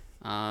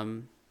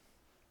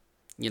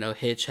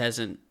 Hitch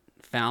hasn't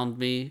found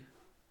me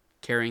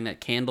carrying that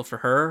candle for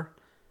her,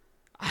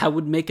 I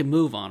would make a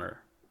move on her.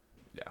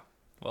 Yeah.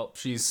 Well,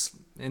 she's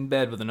in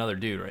bed with another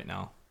dude right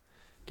now.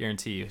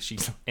 Guarantee you.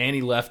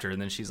 Annie left her,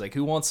 and then she's like,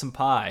 "Who wants some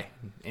pie?"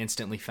 And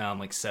instantly found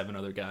like 7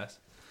 other guys.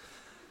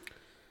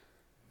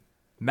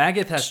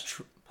 Magath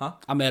has...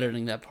 I'm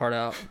editing that part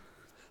out.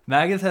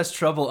 Magath has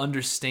trouble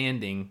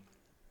understanding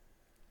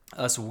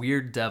us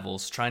weird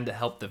devils trying to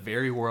help the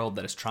very world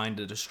that is trying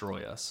to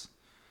destroy us.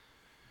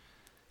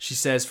 She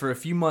says, for a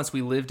few months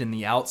we lived in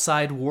the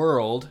outside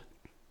world.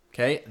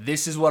 Okay,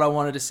 this is what I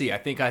wanted to see. I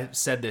think I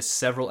said this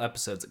several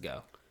episodes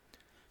ago.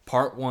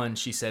 Part 1,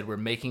 she said, we're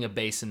making a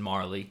base in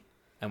Marley,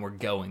 and we're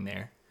going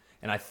there.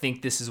 And I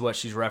think this is what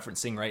she's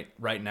referencing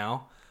right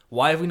now.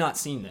 Why have we not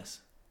seen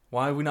this?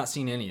 Why have we not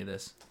seen any of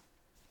this?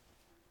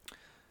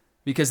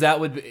 Because that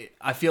would be,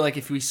 I feel like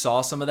if we saw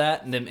some of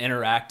that and them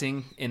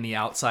interacting in the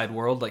outside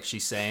world, like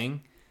she's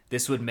saying,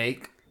 this would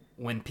make,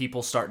 when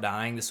people start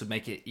dying, this would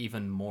make it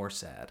even more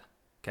sad.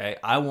 Okay,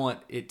 I want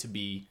it to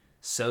be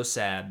so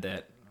sad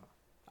that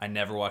I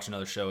never watch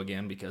another show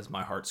again because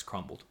my heart's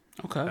crumbled.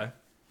 Okay.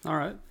 All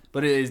right.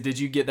 But did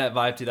you get that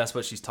vibe too? That's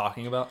what she's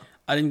talking about?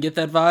 I didn't get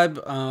that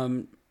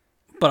vibe,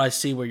 but I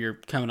see where you're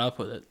coming up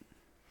with it.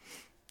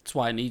 That's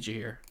why I need you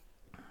here.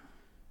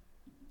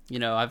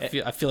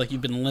 I feel like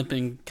you've been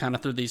limping kind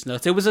of through these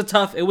notes. It was a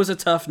tough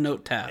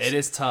note task. It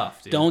is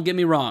tough, dude. Don't get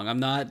me wrong. I'm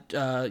not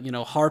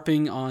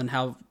harping on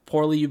how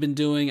poorly you've been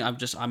doing.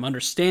 I'm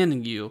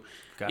understanding you.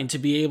 Okay. And to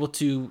be able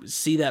to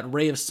see that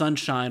ray of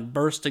sunshine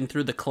bursting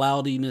through the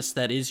cloudiness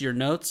that is your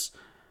notes,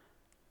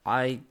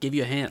 I give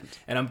you a hand.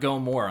 And I'm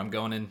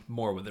going in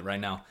more with it right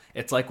now.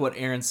 It's like what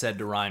Aaron said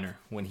to Reiner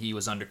when he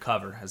was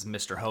undercover as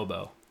Mr.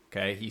 Hobo.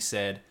 Okay, he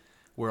said,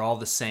 we're all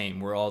the same.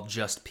 We're all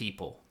just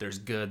people. There's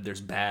good,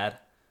 there's bad.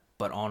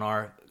 But on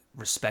our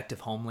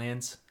respective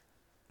homelands,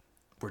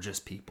 we're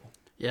just people.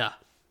 Yeah,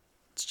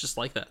 it's just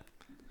like that.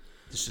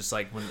 It's just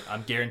like when I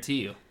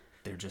guarantee you,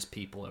 they're just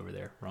people over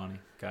there, Ronnie.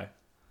 Okay.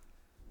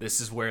 This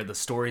is where the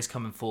stories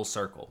come in full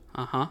circle.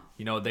 Uh-huh.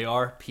 You know, they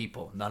are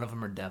people. None of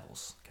them are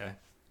devils, okay?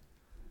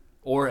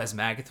 Or, as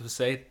Magath would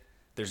say,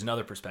 there's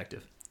another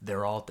perspective.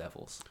 They're all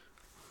devils.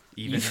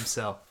 Even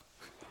himself.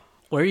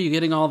 Where are you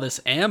getting all this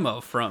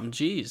ammo from?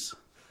 Jeez.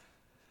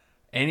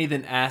 Annie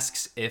then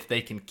asks if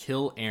they can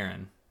kill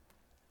Aaron.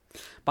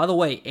 By the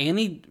way,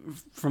 Annie,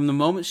 from the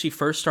moment she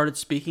first started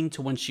speaking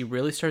to when she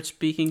really starts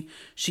speaking,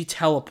 she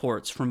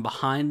teleports from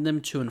behind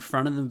them to in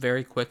front of them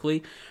very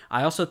quickly.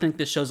 I also think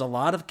this shows a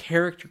lot of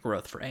character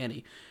growth for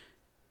Annie.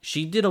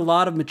 She did a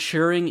lot of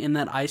maturing in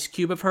that ice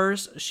cube of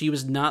hers. She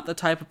was not the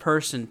type of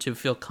person to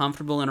feel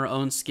comfortable in her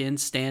own skin,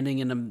 standing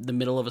in the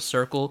middle of a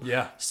circle,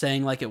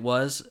 saying like it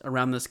was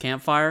around this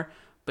campfire.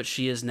 But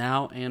she is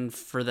now, and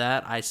for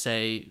that, I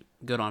say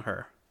good on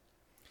her.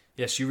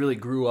 Yeah, she really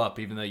grew up,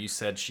 even though you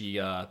said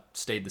she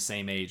stayed the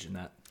same age in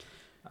that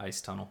ice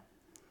tunnel.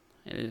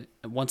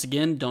 Once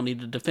again, don't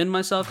need to defend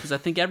myself, because I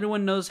think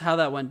everyone knows how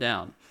that went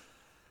down.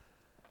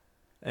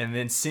 And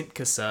then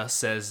Simkasa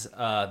says,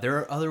 there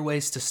are other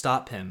ways to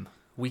stop him.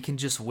 We can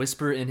just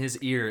whisper in his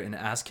ear and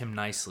ask him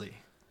nicely.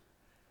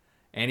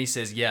 Annie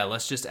says, yeah,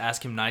 let's just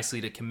ask him nicely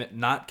to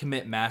not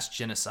commit mass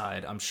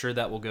genocide. I'm sure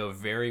that will go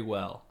very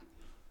well.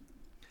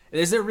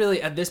 Is there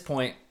really, at this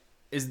point,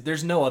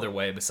 there's no other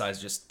way besides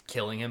just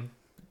killing him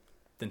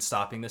than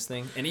stopping this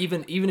thing? And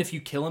even if you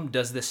kill him,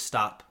 does this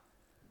stop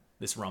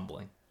this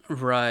rumbling?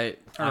 Right.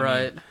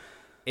 I mean,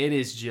 it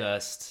is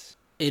just...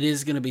 It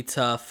is going to be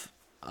tough.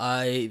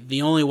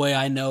 The only way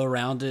I know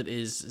around it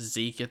is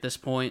Zeke at this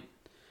point.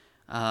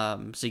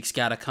 Zeke's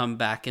got to come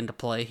back into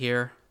play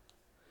here.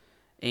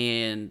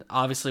 And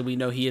obviously we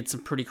know he had some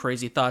pretty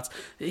crazy thoughts.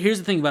 Here's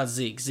the thing about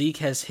Zeke. Zeke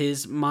has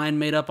his mind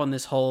made up on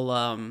this whole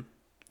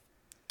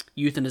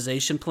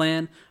euthanization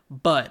plan.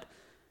 But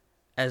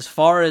as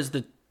far as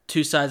the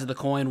two sides of the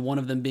coin, one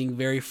of them being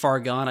very far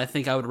gone, I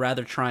think I would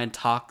rather try and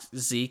talk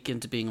Zeke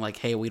into being like,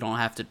 hey, we don't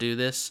have to do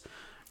this,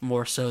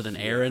 more so than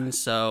Aaron.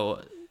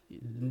 So...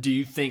 Do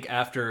you think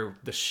after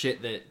the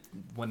shit that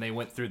when they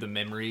went through the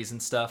memories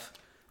and stuff,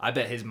 I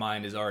bet his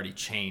mind has already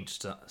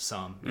changed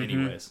some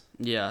anyways.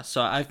 Yeah,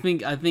 so I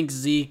think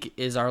Zeke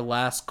is our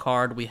last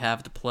card we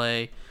have to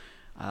play.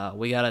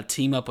 We got to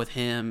team up with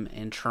him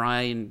and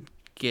try and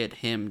get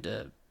him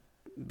to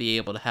be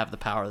able to have the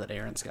power that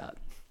Aaron's got.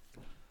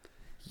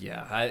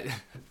 Yeah,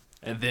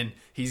 and then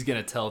he's going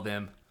to tell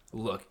them,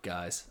 look,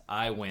 guys,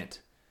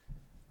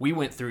 we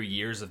went through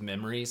years of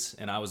memories,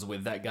 and I was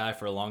with that guy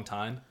for a long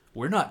time.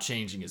 We're not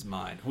changing his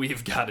mind.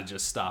 We've got to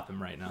just stop him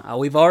right now.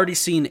 We've already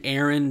seen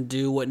Aaron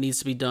do what needs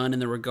to be done in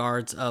the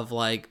regards of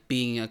like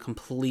being a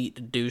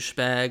complete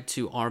douchebag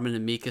to Armin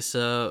and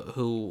Mikasa,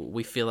 who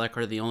we feel like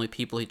are the only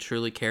people he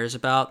truly cares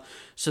about.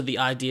 So the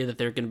idea that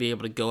they're going to be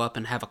able to go up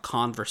and have a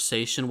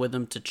conversation with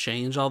him to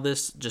change all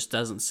this just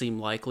doesn't seem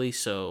likely.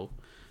 So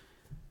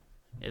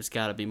it's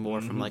got to be more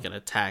from like an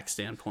attack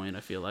standpoint, I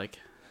feel like.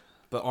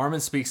 But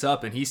Armin speaks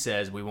up and he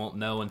says, we won't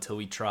know until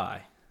we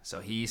try. So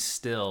he's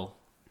still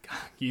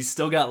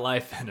got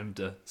life in him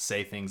to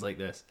say things like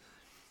this.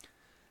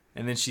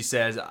 And then she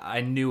says,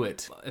 I knew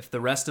it. If the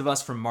rest of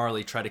us from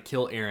Marley try to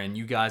kill Aaron,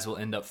 you guys will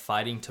end up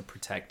fighting to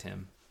protect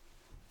him.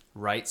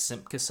 Right,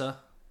 Simkasa?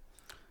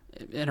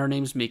 And her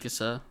name's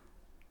Mikasa.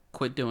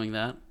 Quit doing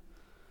that.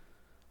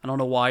 I don't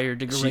know why you're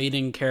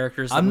degrading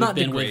characters that we've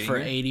been with for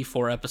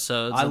 84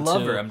 episodes. I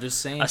love her. I'm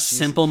just saying. A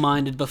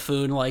simple-minded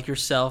buffoon like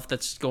yourself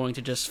that's going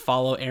to just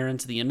follow Aaron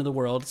to the end of the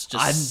world. It's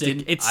just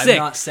sick. It's sick. I'm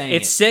not saying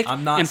it's sick.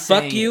 I'm not and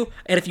saying fuck you.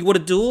 And if you want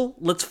to duel,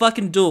 let's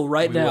fucking duel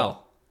right now.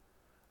 Will.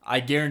 I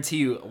guarantee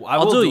you. I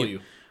will duel you.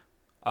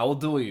 I will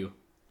duel you.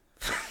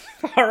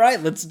 All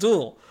right, let's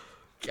duel.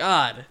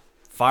 God.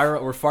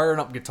 We're firing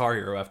up Guitar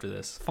Hero after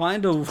this.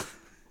 Find a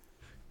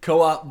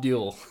co-op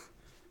duel.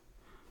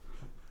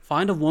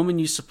 Find a woman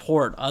you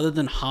support other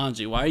than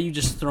Hanji. Why are you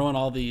just throwing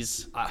all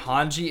these...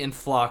 Hanji and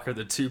Flock are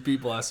the two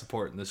people I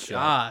support in this show.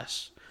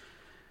 Gosh.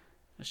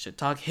 I should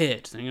talk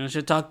Hit. Then you're going to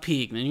shit talk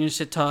Peak. Then you're going to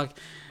shit talk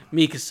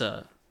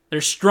Mikasa.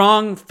 They're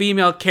strong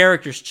female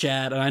characters,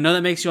 Chad, and I know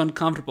that makes you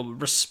uncomfortable,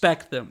 but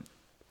respect them.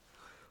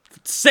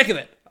 Sick of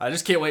it. I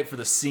just can't wait for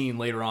the scene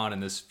later on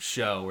in this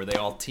show where they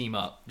all team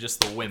up,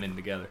 just the women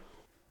together.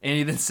 And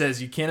he then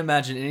says, you can't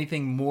imagine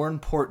anything more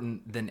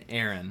important than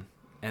Aaron.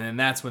 And then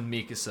that's when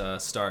Mikasa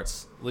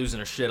starts losing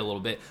her shit a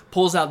little bit.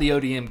 Pulls out the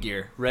ODM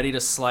gear, ready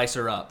to slice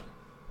her up.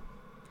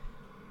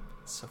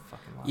 It's so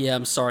fucking loud. Yeah,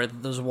 I'm sorry.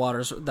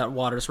 That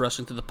water's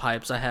rushing through the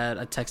pipes. I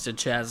texted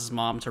Chaz's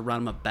mom to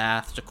run him a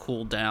bath to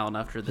cool down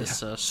after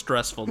this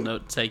stressful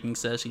note-taking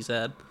session he's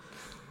had.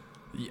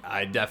 Yeah,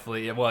 I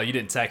definitely... Well, you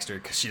didn't text her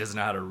because she doesn't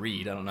know how to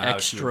read. I don't know how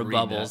she would read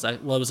bubbles.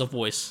 that. Well, it was a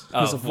voice. It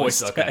was a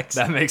voice Okay. text.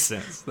 That makes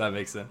sense.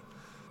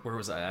 Where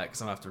was I at?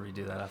 Because I'm going to have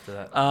to redo that after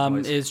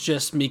that. It's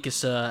just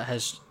Mikasa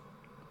has...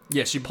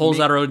 Yeah, she pulls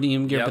out her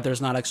ODM gear, but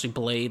there's not actually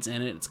blades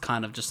in it. It's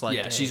kind of just like...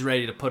 Yeah, she's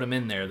ready to put them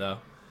in there, though.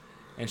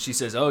 And she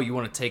says, oh, you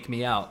want to take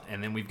me out?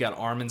 And then we've got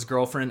Armin's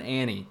girlfriend,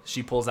 Annie.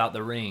 She pulls out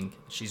the ring.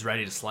 She's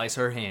ready to slice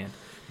her hand.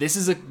 This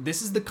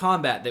is the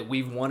combat that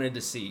we've wanted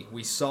to see.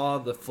 We saw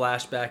the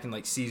flashback in,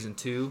 like, Season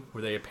 2,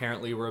 where they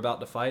apparently were about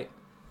to fight.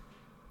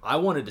 I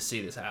wanted to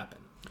see this happen.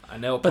 I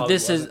know, but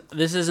this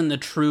isn't the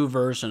true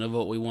version of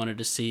what we wanted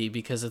to see,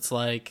 because it's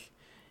like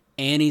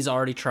Annie's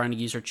already trying to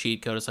use her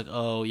cheat code. It's like,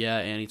 oh yeah,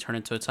 Annie, turn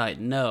into a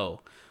Titan.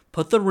 No,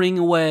 put the ring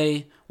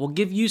away. We'll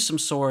give you some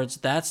swords.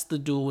 That's the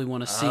duel we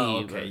want to see. Oh,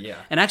 okay, yeah.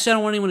 And actually, I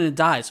don't want anyone to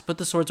die, so put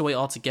the swords away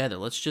altogether.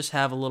 Let's just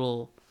have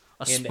a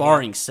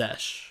sparring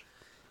sesh.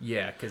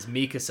 Yeah, because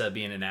Mikasa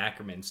being an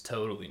Ackerman's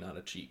totally not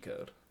a cheat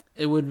code.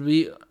 It would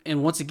be,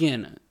 and once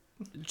again,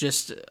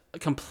 just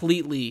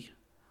completely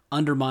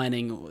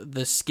undermining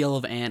the skill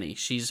of Annie.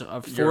 She's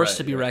a force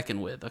to be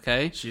reckoned with,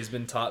 okay? She's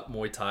been taught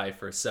Muay Thai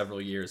for several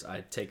years.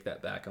 I take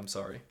that back. I'm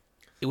sorry.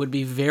 It would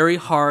be very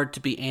hard to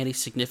be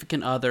Annie's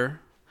significant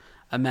other.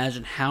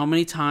 Imagine how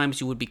many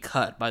times you would be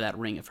cut by that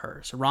ring of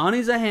hers.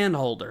 Ronnie's a hand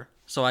holder,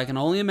 so I can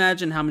only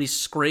imagine how many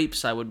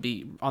scrapes I would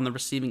be on the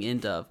receiving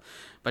end of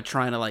by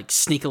trying to like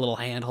sneak a little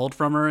handhold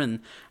from her,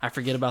 and I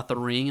forget about the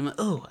ring. I'm like,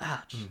 oh,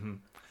 ouch. Mm-hmm.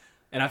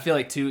 And I feel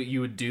like, too, you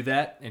would do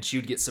that, and she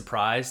would get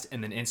surprised,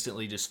 and then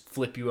instantly just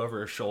flip you over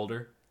her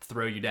shoulder,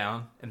 throw you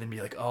down, and then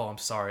be like, oh, I'm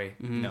sorry.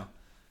 Mm-hmm.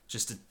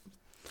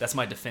 That's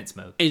my defense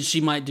mode. And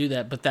she might do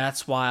that, but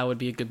that's why I would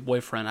be a good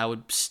boyfriend. I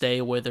would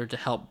stay with her to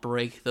help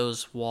break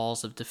those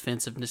walls of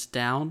defensiveness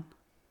down.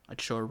 I'd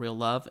show her real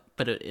love,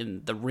 but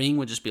in the ring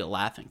would just be a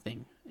laughing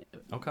thing.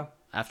 Okay.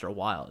 After a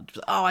while,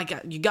 oh,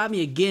 you got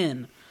me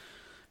again.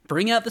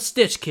 Bring out the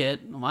Stitch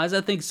Kit. Why is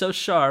that thing so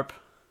sharp?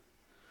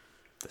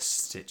 The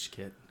Stitch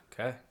Kit.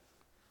 Okay.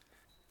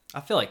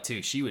 I feel like,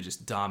 too, she would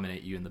just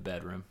dominate you in the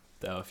bedroom,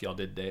 though, if y'all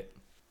did date.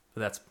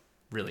 But that's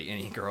really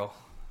any girl.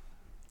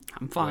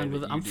 I'm fine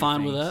with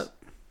that.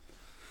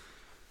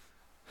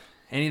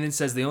 Annie then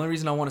says, the only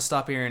reason I want to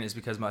stop Aaron is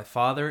because my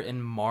father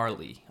and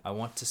Marley, I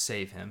want to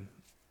save him.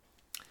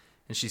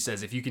 And she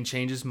says, if you can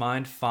change his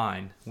mind,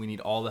 fine. We need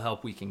all the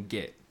help we can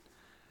get.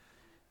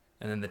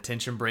 And then the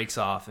tension breaks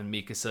off, and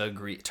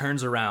Mikasa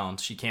turns around.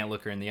 She can't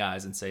look her in the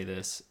eyes and say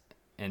this,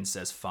 and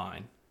says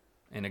fine,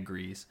 and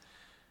agrees.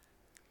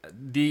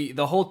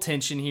 The whole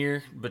tension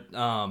here, but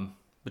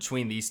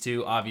between these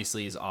two,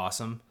 obviously is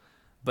awesome.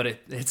 But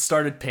it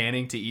started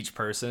panning to each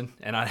person,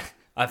 and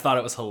I thought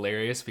it was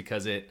hilarious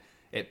because it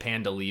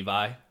panned to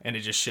Levi, and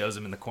it just shows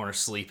him in the corner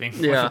sleeping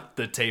with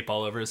the tape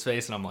all over his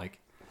face, and I'm like,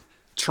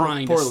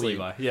 trying poor to sleep.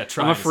 Levi. Yeah,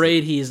 I'm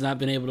afraid he has not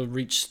been able to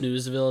reach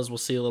Snoozeville, as we'll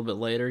see a little bit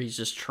later. He's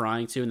just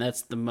trying to, and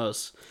that's the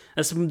most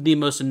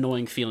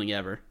annoying feeling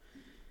ever.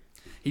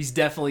 He's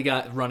definitely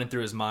got running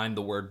through his mind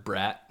the word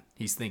brat.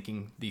 He's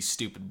thinking these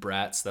stupid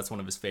brats. That's one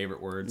of his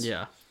favorite words.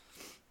 Yeah.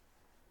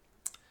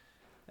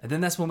 And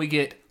then that's when we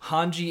get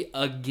Hanji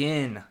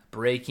again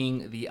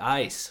breaking the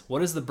ice.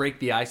 What is the break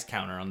the ice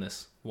counter on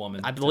this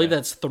woman? I believe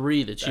that's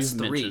 3 that you've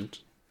mentioned.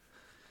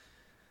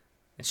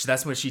 And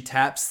that's when she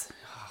taps.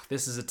 Oh,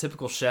 this is a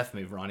typical chef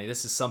move, Ronnie.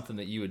 This is something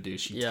that you would do.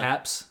 She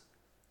taps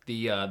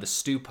the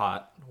stew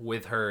pot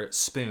with her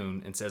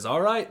spoon and says,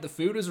 all right, the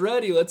food is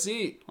ready. Let's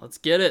eat. Let's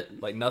get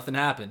it. Like nothing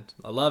happened.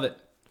 I love it.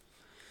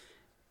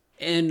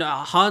 And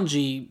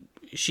Hanji,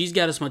 she's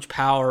got as much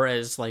power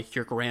as like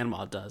your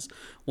grandma does.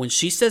 When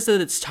she says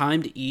that it's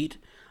time to eat,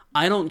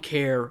 I don't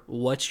care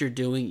what you're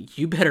doing.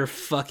 You better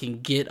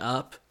fucking get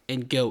up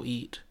and go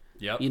eat.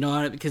 Yep. You know what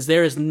I mean? Because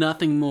there is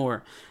nothing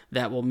more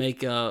that will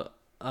make a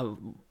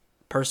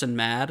person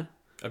mad.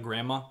 A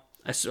grandma?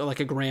 Like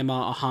a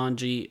grandma, a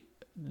Hanji,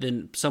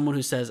 than someone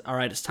who says, all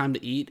right, it's time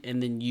to eat,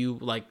 and then you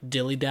like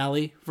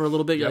dilly-dally for a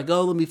little bit. You're like,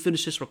 oh, let me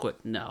finish this real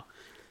quick. No.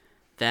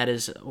 That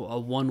is a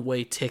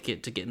one-way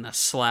ticket to getting a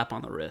slap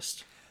on the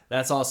wrist.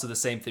 That's also the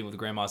same thing with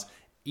grandmas.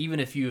 Even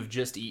if you have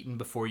just eaten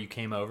before you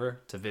came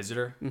over to visit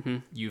her,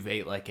 you've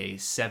ate like a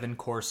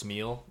 7-course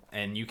meal,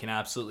 and you can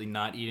absolutely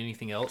not eat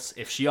anything else.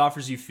 If she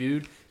offers you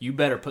food, you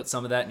better put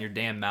some of that in your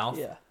damn mouth,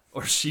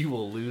 or she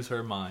will lose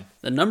her mind.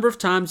 The number of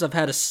times I've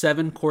had a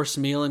 7-course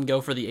meal and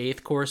go for the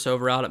 8th course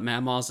over out at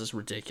Mama's is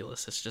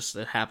ridiculous.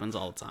 It happens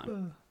all the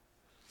time.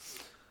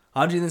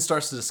 Hanji then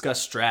starts to discuss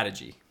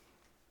strategy.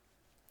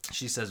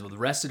 She says, with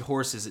rested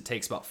horses, it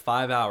takes about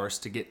 5 hours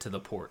to get to the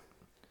port.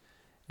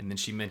 And then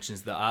she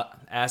mentions the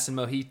acid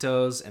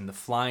mojitos and the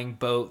flying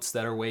boats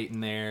that are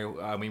waiting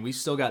there. I mean, we've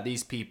still got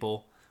these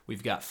people.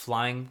 We've got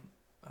freaking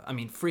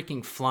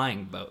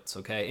flying boats,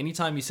 okay?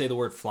 Anytime you say the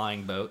word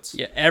flying boats.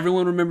 Yeah,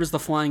 everyone remembers the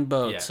flying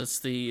boats. Yeah. It's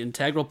the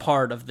integral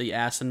part of the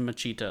acid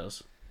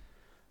mojitos.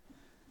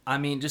 I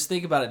mean, just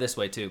think about it this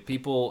way, too.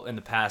 People in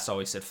the past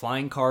always said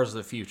flying cars are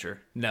the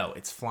future. No,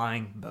 it's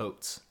flying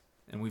boats.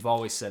 And we've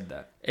always said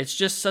that. It's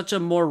just such a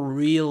more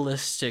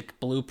realistic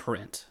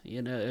blueprint.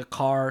 You know, a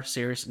car,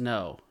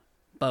 no.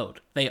 Boat.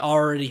 They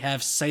already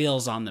have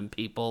sails on them,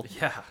 people.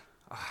 Yeah.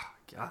 Oh,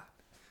 God.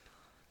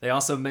 They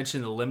also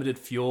mention the limited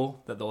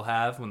fuel that they'll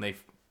have when they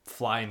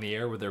fly in the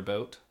air with their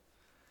boat.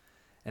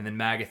 And then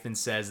Magathan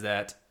says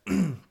that,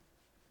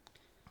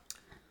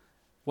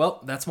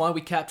 well, that's why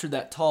we captured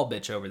that tall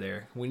bitch over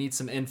there. We need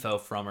some info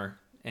from her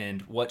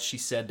and what she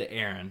said to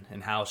Aaron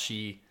and how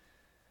she,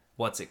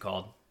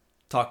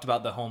 talked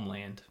about the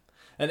homeland.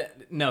 And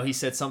no, he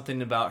said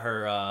something about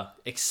her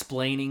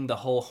explaining the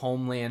whole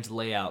homeland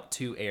layout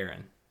to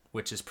Aaron,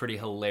 which is pretty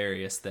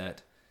hilarious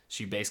that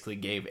she basically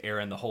gave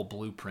Aaron the whole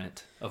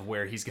blueprint of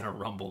where he's going to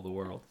rumble the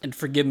world. And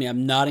forgive me,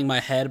 I'm nodding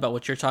my head about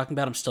what you're talking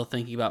about. I'm still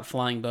thinking about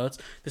flying boats.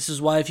 This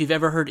is why if you've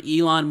ever heard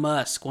Elon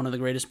Musk, one of the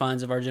greatest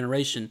minds of our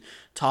generation,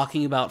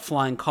 talking about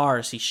flying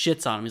cars, he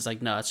shits on him. He's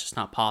like, no, it's just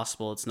not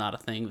possible. It's not a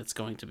thing that's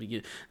going to be...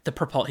 He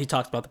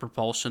talks about the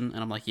propulsion,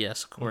 and I'm like,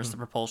 yes, of course, the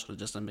propulsion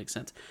just doesn't make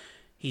sense.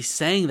 He's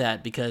saying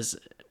that because...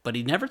 But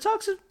he never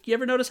talks... You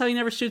ever notice how he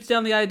never shoots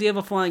down the idea of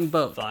a flying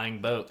boat? Flying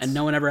boats. And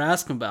no one ever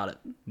asks him about it.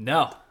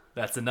 No.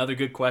 That's another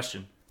good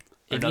question.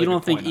 If you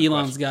don't think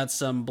Elon's got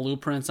some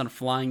blueprints on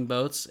flying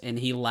boats and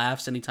he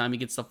laughs anytime he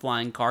gets the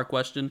flying car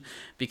question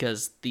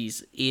because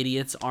these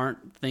idiots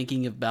aren't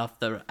thinking about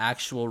the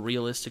actual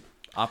realistic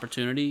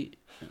opportunity.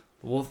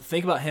 Well,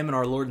 think about him and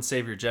our Lord and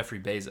Savior Jeffrey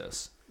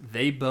Bezos.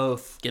 They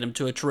both get him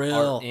to a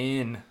trail. Are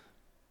in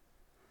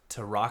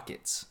to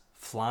rockets,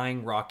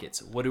 flying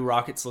rockets. What do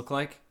rockets look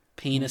like?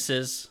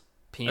 Penises.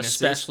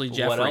 Especially What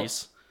Jeffrey's.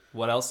 else?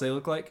 What else they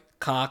look like?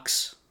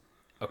 Cocks.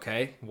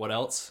 Okay, what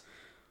else?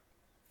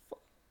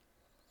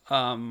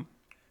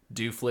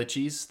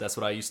 Dooflitchies. That's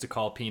what I used to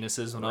call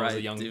penises when I was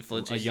a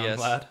young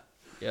lad.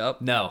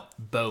 Yep. No,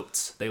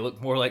 boats. They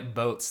look more like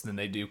boats than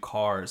they do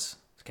cars.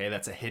 Okay,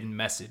 that's a hidden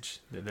message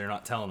that they're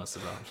not telling us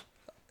about.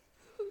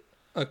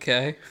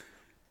 Okay.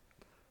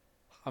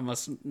 I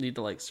must need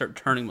to start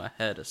turning my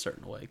head a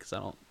certain way because I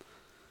don't...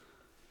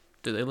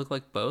 Do they look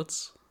like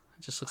boats?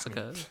 It just looks like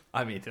a...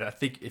 I mean, I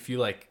think if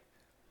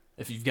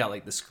you've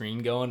got the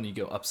screen going and you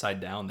go upside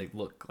down, they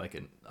look like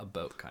a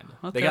boat kind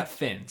of. Okay. They got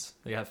fins.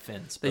 They have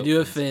fins. They do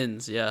have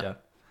fins, yeah.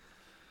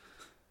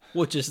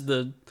 Which is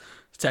the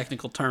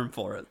technical term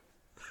for it.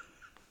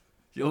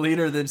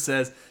 Yelena then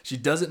says she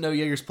doesn't know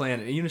Yeager's plan,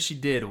 and even if she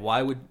did,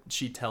 why would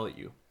she tell it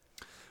you?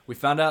 We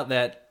found out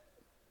that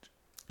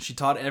she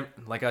taught,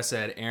 like I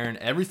said, Aaron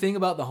everything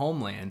about the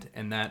homeland,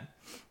 and that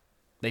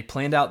they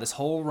planned out this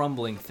whole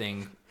rumbling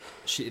thing.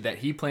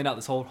 He planned out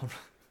this whole...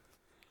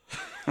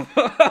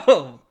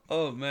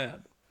 Oh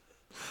man,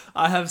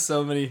 I have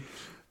so many.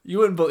 You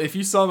wouldn't believe if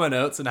you saw my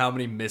notes and how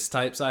many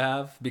mistypes I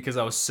have because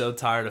I was so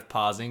tired of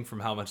pausing from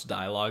how much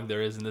dialogue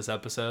there is in this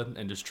episode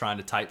and just trying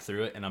to type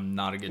through it. And I'm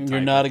not a good typer.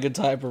 You're not a good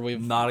typer.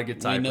 Not a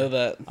good typer. We know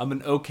that. I'm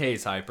an okay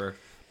typer,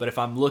 but if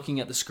I'm looking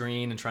at the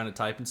screen and trying to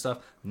type and stuff,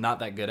 I'm not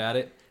that good at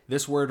it.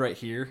 This word right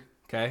here,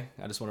 okay.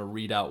 I just want to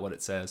read out what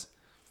it says.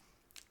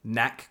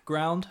 Knack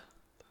ground,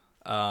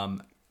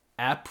 Aproy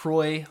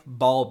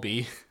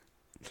Balby.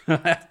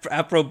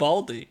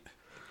 Afro-Baldy.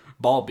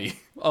 Balby.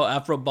 Oh,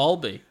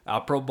 Afro-Balby.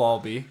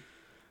 Afro-Balby.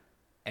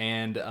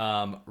 And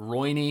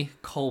Royne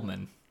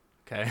Coleman.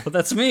 Okay. But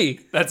that's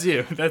me. That's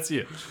you. That's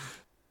you.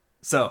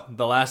 So,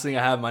 the last thing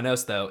I have in my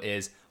notes, though,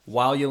 is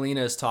while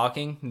Yelena is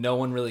talking, no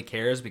one really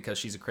cares because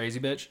she's a crazy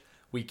bitch.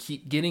 We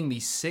keep getting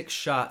these 6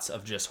 shots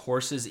of just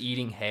horses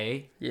eating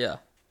hay. Yeah.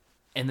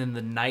 And then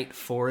the night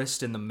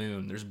forest and the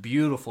moon. There's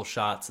beautiful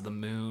shots of the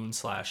moon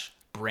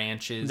 /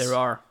 branches. There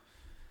are.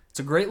 It's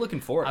a great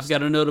looking forest. I've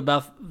got a note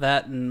about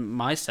that in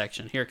my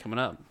section here coming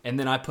up. And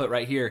then I put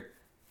right here,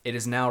 it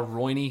is now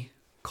Royne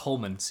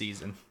Coleman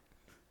season.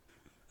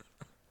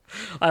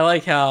 I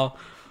like how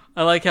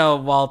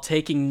while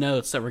taking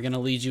notes that were going to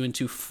lead you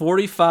into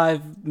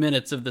 45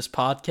 minutes of this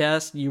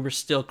podcast, you were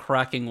still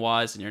cracking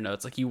wise in your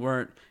notes. Like you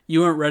weren't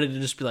ready to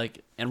just be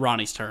like, and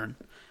Ronnie's turn.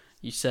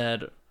 You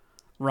said,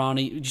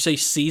 Ronnie, did you say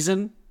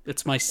season?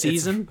 It's my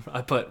season?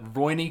 I put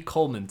Royne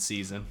Coleman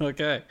season.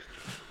 Okay.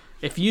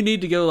 If you need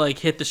to go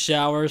hit the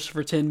showers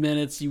for 10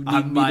 minutes, you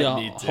need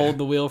me to hold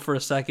the wheel for a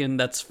second,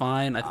 that's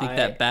fine. I think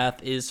that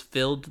bath is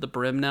filled to the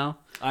brim now.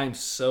 I am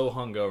so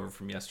hungover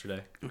from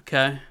yesterday.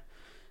 Okay.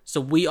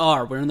 So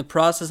we're in the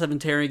process of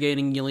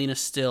interrogating Yelena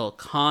still.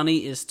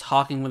 Connie is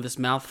talking with his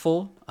mouth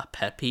full, a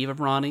pet peeve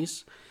of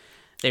Ronnie's.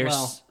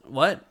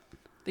 What?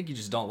 I think you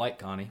just don't like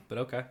Connie, but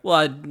okay.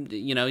 Well,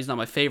 he's not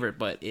my favorite,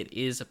 but it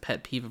is a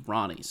pet peeve of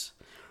Ronnie's.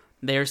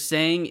 They're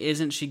saying,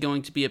 isn't she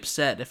going to be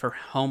upset if her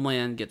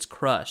homeland gets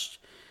crushed?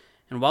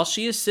 And while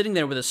she is sitting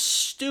there with a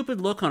stupid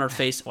look on her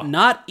face,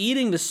 not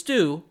eating the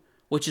stew,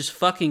 which is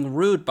fucking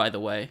rude, by the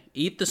way.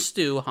 Eat the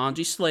stew.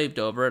 Hanji slaved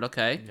over it,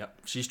 okay?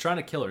 Yep. She's trying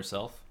to kill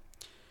herself.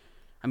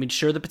 I mean,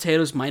 sure, the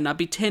potatoes might not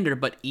be tender,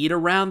 but eat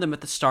around them at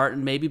the start,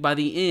 and maybe by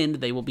the end,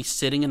 they will be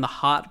sitting in the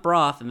hot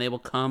broth, and they will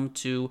come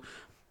to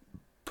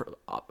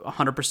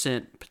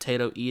 100%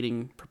 potato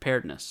eating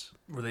preparedness.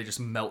 Where they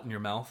just melt in your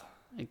mouth?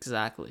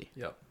 Exactly.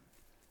 Yep.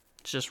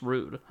 It's just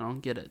rude. I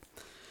don't get it.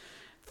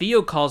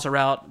 Theo calls her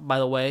out, by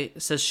the way,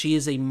 says she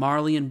is a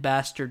Marleyan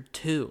bastard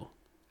too.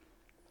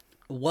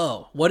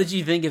 Whoa. What did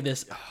you think of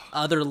this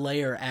other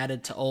layer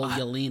added to old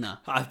Yelena?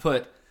 I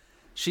put,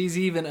 she's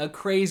even a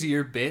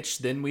crazier bitch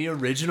than we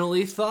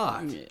originally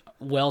thought.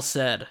 Well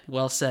said.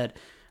 Well said.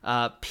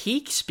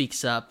 Peak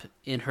speaks up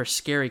in her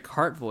scary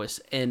cart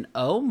voice, and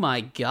oh my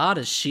god,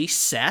 is she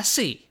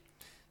sassy.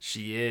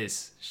 She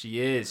is. She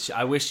is.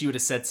 I wish you would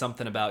have said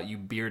something about you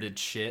bearded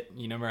shit.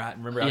 You remember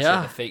how she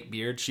had the fake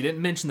beard? She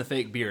didn't mention the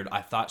fake beard.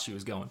 I thought she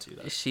was going to,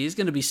 though. She's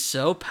going to be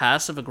so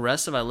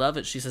passive-aggressive. I love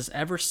it. She says,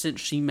 ever since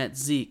she met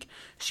Zeke,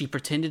 she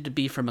pretended to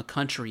be from a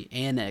country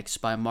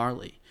annexed by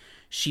Marley.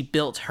 She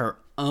built her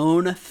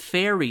own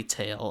fairy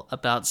tale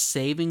about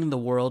saving the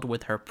world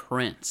with her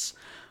prince.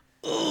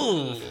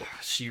 Ooh.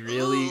 She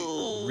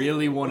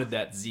really wanted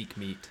that Zeke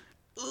meat.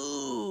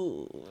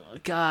 Ooh,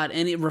 God,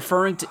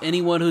 referring to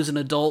anyone who's an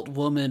adult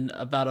woman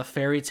about a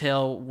fairy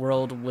tale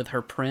world with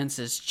her prince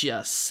is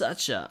just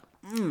such a...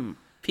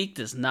 Peak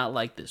does not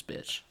like this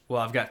bitch.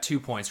 Well, I've got 2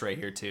 points right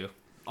here, too.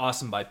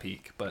 Awesome by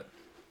Peak, but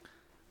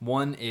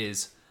one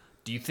is,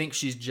 do you think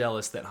she's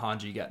jealous that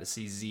Hanji got to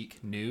see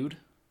Zeke nude?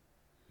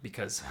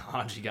 Because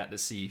Hanji got to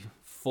see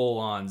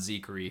full-on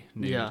Zekery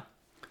nude. Yeah.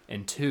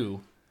 And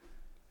 2,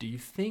 do you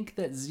think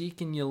that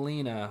Zeke and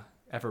Yelena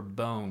ever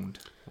boned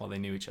while they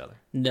knew each other?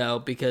 No,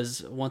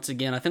 because once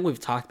again, I think we've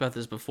talked about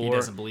this before. He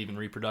doesn't believe in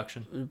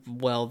reproduction?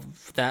 Well,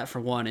 that for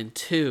one. And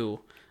 2,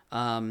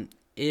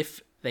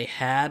 if they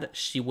had,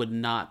 she would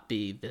not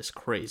be this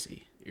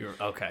crazy.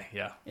 Okay,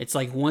 yeah. It's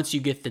like once you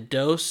get the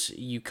dose,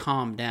 you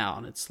calm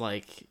down. It's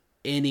like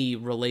any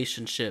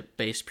relationship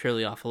based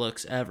purely off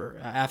looks ever.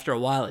 After a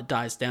while, it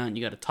dies down.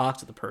 You got to talk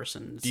to the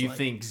person. Do you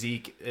think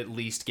Zeke at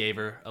least gave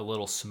her a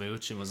little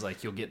smooch and was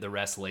like, you'll get the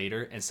rest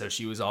later? And so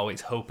she was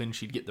always hoping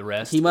she'd get the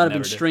rest? He might have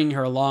been stringing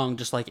her along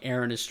just like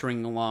Aaron is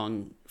stringing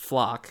along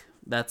Flock.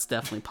 That's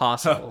definitely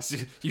possible. So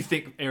you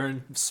think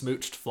Aaron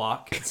smooched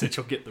Flock and said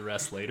you'll get the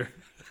rest later?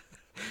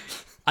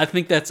 I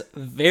think that's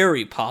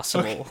very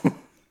possible. Okay.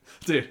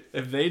 Dude,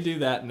 if they do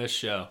that in this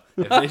show,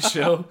 if they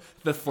show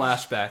the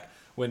flashback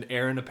when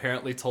Aaron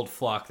apparently told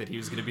Flock that he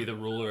was going to be the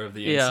ruler of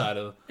the inside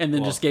of... And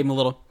then just gave him a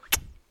little...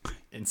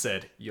 And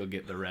said, you'll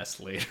get the rest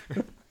later.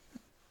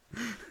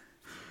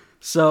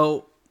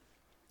 So,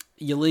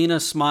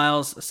 Yelena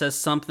smiles, says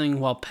something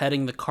while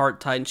petting the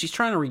cart titan. She's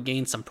trying to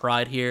regain some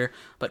pride here,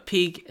 but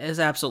Peak has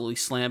absolutely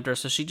slammed her,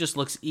 so she just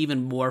looks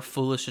even more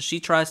foolish as she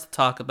tries to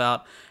talk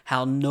about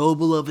how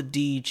noble of a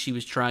deed she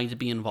was trying to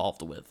be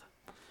involved with.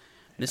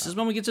 This is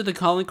when we get to the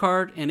calling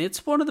card, and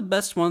it's one of the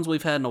best ones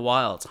we've had in a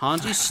while. It's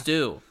Hanji's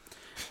stew.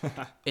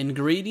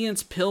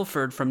 Ingredients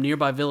pilfered from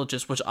nearby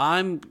villages, which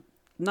I'm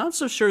not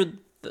so sure...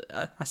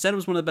 I said it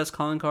was one of the best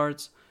calling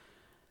cards.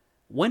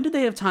 When did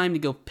they have time to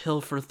go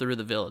pilfer through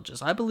the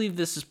villages? I believe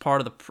this is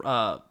part of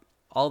the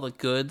all the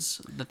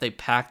goods that they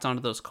packed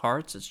onto those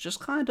carts. It's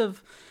just kind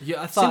of...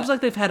 Yeah, I thought... Seems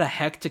like they've had a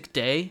hectic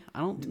day. I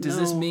don't know. Does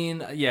this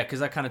mean... Yeah,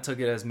 because I kind of took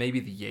it as maybe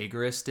the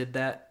Jaegerists did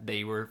that.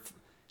 They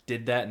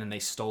did that and then they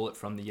stole it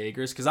from the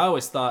Jaegers. Because I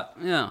always thought...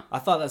 Yeah. I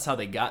thought that's how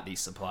they got these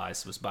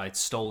supplies, was by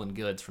stolen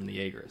goods from the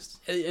Jaegerists.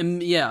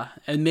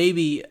 And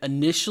maybe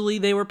initially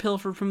they were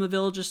pilfered from the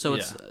villages, so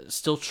it's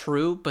still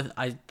true. But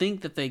I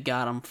think that they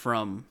got them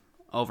from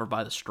over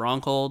by the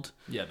stronghold.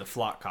 Yeah, the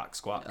Flockcock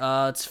squat.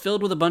 It's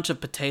filled with a bunch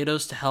of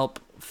potatoes to help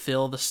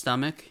fill the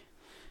stomach.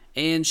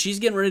 And she's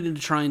getting ready to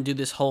try and do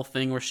this whole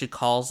thing where she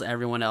calls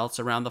everyone else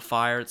around the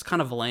fire. It's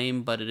kind of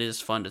lame, but it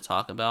is fun to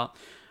talk about.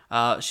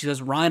 She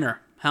says, Reiner,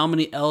 how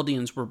many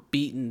Eldians were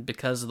beaten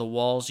because of the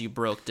walls you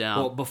broke down?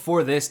 Well,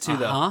 before this, too,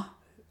 though.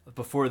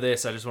 Before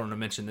this, I just wanted to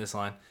mention this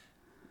line.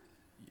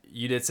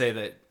 You did say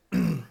that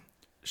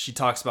she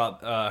talks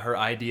about her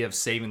idea of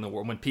saving the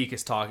world. When Peak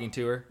is talking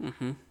to her,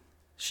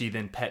 she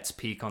then pets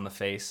Peak on the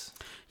face.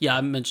 Yeah,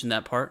 I mentioned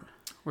that part,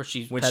 where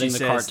she's petting the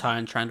cart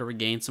titan, trying to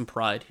regain some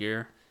pride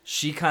here.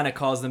 She kind of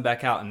calls them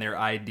back out in their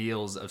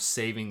ideals of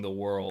saving the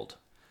world,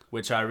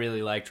 which I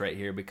really liked right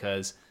here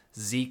because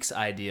Zeke's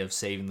idea of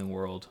saving the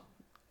world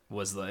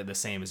was the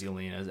same as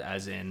Yelena's,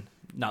 as in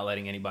not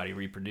letting anybody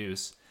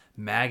reproduce.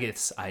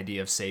 Magath's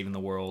idea of saving the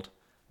world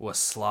was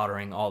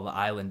slaughtering all the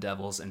island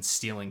devils and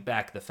stealing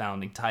back the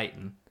founding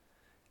titan.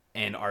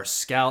 And our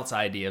scout's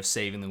idea of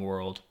saving the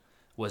world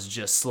was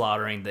just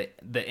slaughtering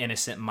the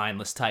innocent,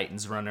 mindless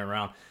titans running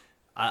around.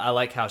 I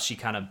like how she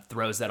kind of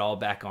throws that all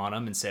back on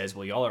them and says,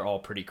 well, y'all are all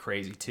pretty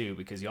crazy too,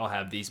 because y'all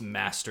have these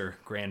master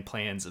grand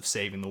plans of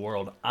saving the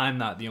world. I'm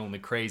not the only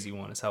crazy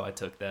one, is how I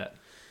took that.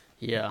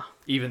 Yeah.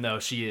 Even though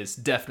she is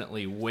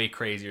definitely way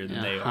crazier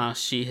than they are.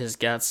 She has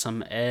got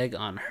some egg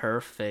on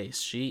her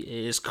face. She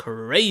is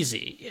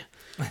crazy.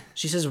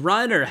 She says,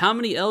 Reiner, how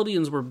many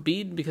Eldians were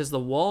beaten because the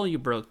wall you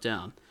broke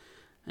down?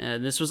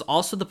 And this was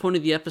also the point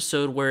of the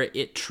episode where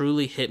it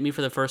truly hit me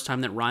for the first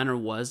time that Reiner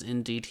was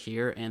indeed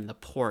here, and the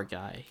poor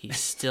guy, he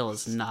still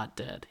is not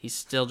dead. He's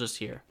still just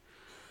here.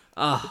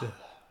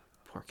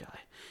 Poor guy.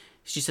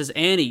 She says,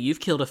 Annie, you've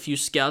killed a few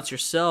scouts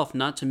yourself,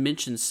 not to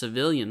mention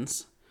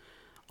civilians.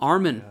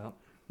 Armin,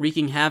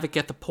 wreaking havoc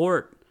at the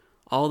port.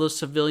 With all those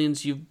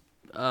civilians, you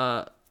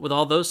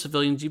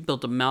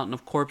built a mountain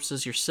of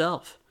corpses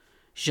yourself.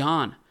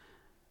 Jean,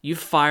 you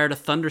fired a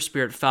Thunder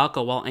Spirit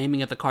Falco while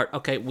aiming at the cart.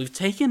 Okay, we've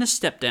taken a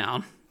step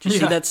down. Did you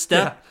see that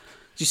step? Yeah.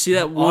 Did you see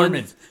that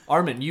one?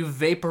 Armin, you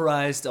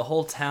vaporized a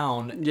whole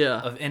town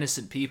of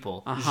innocent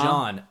people.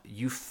 Jean,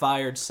 you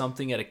fired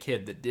something at a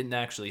kid that didn't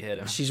actually hit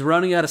him. She's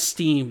running out of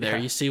steam there.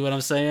 You see what I'm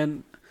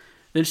saying?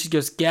 Then she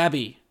goes,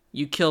 Gabby,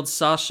 you killed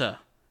Sasha.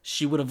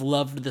 She would have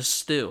loved this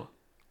stew.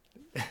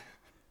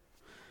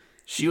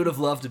 She would have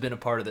loved to have been a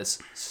part of this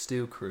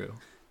stew crew.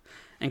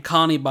 And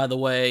Connie, by the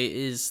way,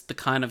 is the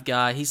kind of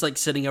guy, he's like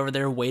sitting over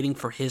there waiting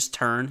for his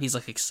turn. He's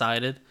like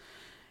excited.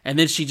 And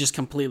then she just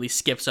completely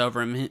skips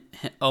over him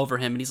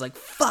and he's like,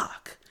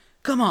 fuck.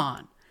 Come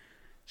on.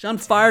 John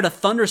fired a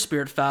Thunder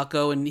Spirit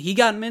Falco, and he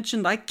got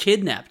mentioned. I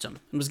kidnapped him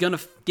and was going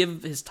to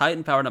give his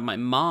Titan power to my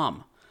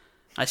mom.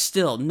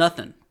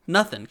 Nothing.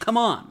 Come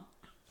on.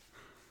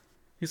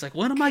 He's like,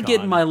 when am I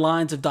getting my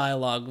lines of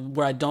dialogue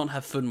where I don't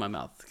have food in my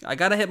mouth? I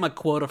got to hit my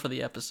quota for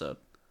the episode.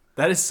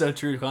 That is so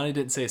true. Connie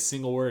didn't say a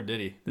single word, did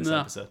he, this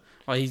episode?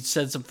 Well, he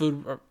said some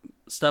food or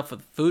stuff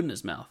with food in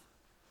his mouth.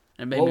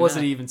 What was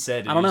it he even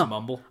said? Did I don't he know. Just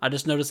mumble? I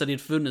just noticed that he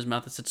had food in his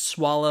mouth. It said,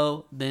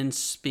 swallow, then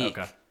speak.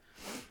 Okay.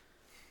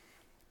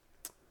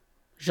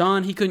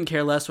 Jean, he couldn't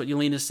care less what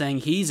Yelena's saying.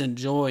 He's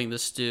enjoying the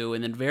stew.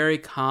 And then very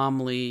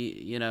calmly,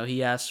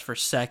 he asks for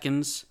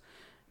seconds.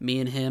 Me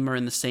and him are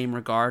in the same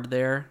regard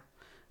there.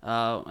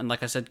 And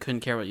like I said, couldn't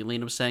care what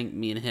Yelena was saying.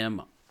 Me and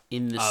him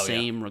in the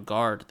same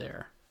regard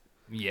there.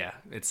 Yeah,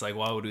 it's like,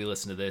 why would we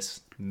listen to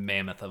this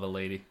mammoth of a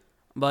lady?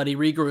 But he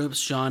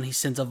regroups, Jean. He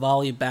sends a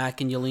volley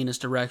back in Yelena's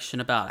direction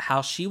about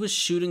how she was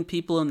shooting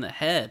people in the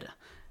head.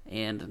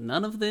 And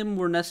none of them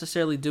were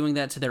necessarily doing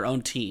that to their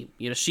own team.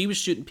 She was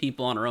shooting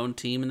people on her own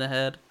team in the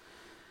head.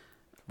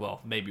 Well,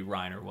 maybe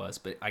Reiner was,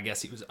 but I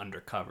guess he was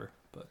undercover.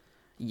 But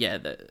yeah,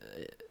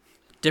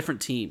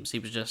 different teams. He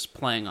was just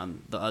playing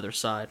on the other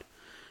side.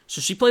 So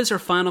she plays her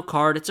final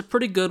card. It's a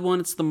pretty good one.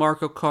 It's the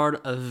Marco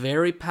card, a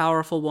very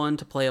powerful one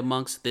to play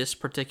amongst this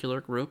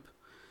particular group.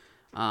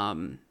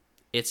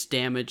 Its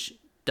damage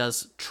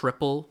does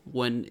triple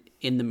when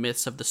in the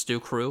midst of the stew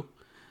crew.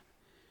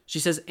 She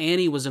says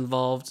Annie was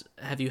involved.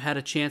 Have you had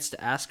a chance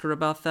to ask her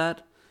about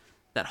that?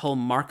 That whole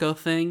Marco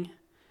thing?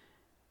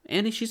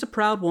 Annie, she's a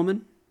proud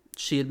woman.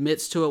 She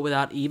admits to it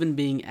without even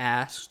being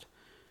asked.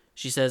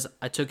 She says,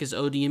 I took his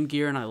ODM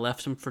gear and I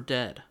left him for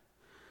dead.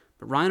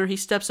 But Reiner, he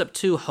steps up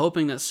too,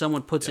 hoping that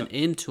someone puts an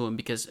end to him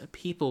because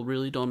people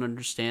really don't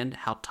understand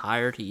how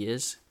tired he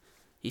is.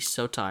 He's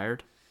so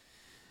tired.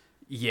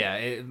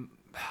 Yeah,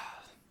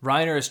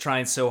 Reiner is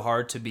trying so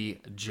hard to be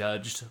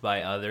judged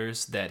by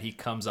others that he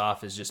comes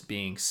off as just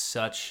being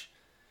such,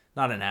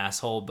 not an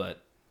asshole,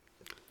 but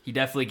he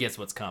definitely gets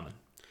what's coming.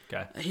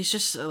 Okay. He's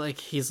just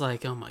he's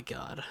like, oh my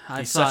God.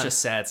 He's such a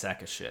sad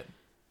sack of shit.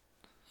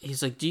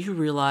 He's like, do you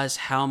realize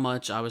how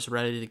much I was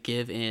ready to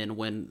give in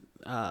when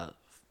the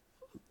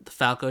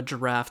Falco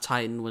Giraffe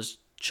Titan was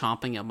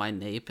chomping at my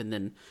nape and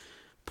then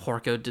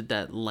Porco did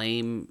that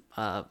lame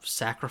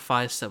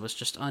sacrifice that was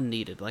just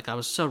unneeded. Like, I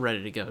was so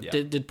ready to go. Yeah.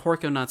 Did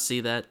Porco not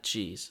see that?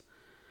 Jeez.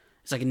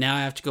 It's like, now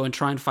I have to go and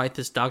try and fight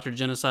this Dr.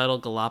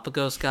 Genocidal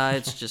Galapagos guy.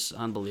 It's just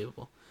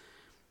unbelievable.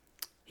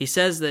 He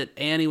says that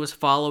Annie was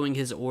following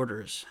his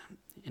orders,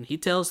 and he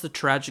tells the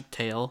tragic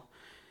tale.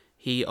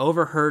 He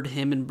overheard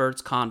him and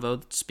Bert's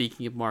convo,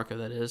 speaking of Marco,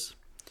 that is.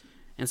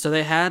 And so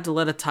they had to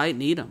let a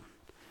Titan eat him.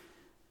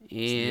 And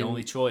it's the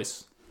only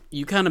choice.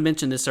 You kind of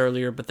mentioned this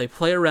earlier, but they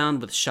play around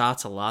with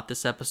shots a lot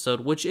this episode,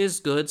 which is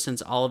good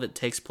since all of it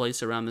takes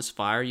place around this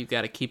fire. You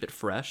got to keep it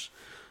fresh.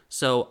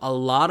 So a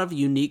lot of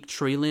unique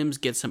tree limbs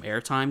get some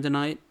airtime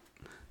tonight,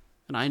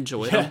 and I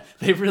enjoy them.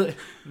 They really.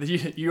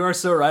 You are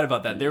so right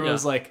about that. There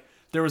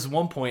was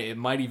one point, it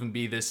might even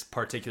be this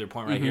particular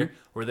point right here,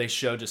 where they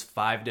show just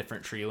 5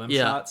 different tree limb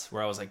shots.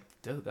 Where I was like,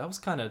 dude, that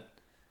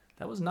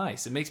was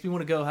nice. It makes me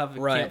want to go have a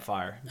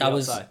campfire.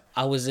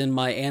 I was in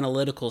my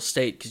analytical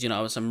state because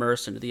I was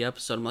immersed into the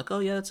episode. I'm like, oh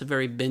yeah, that's a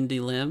very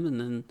bendy limb,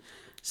 and then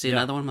see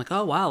another one. I'm like,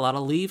 oh wow, a lot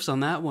of leaves on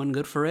that one.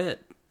 Good for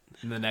it.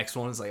 And the next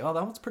one is like, oh,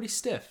 that one's pretty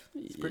stiff.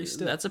 It's pretty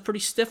stiff. That's a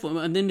pretty stiff one.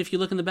 And then if you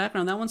look in the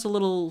background, that one's a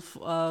little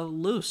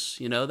loose.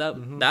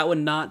 That would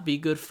not be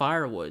good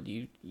firewood.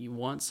 You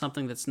want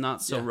something that's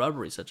not so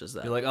rubbery, such as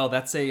that. You're like, oh,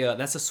 that's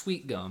a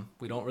sweet gum.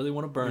 We don't really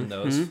want to burn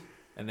those.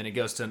 And then it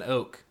goes to an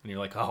oak, and you're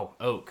like, oh,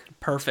 oak.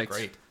 Perfect.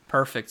 Great.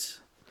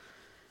 Perfect.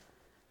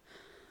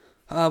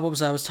 What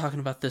was I was talking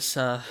about this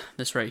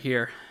right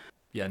here.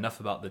 Yeah, enough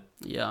about the...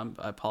 Yeah,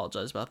 I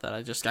apologize about that.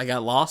 I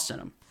got lost in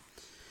them.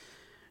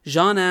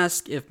 Jean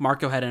asked if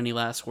Marco had any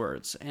last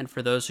words, and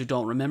for those who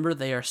don't remember,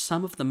 they are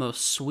some of the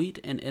most sweet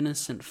and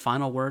innocent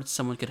final words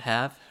someone could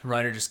have.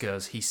 Reiner just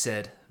goes, he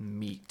said,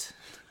 meat.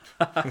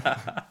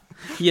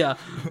 Yeah,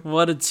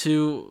 what a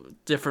 2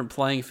 different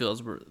playing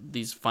fields where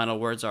these final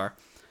words are.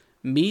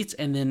 Meat,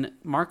 and then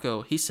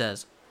Marco, he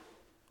says,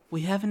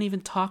 we haven't even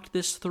talked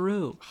this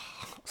through.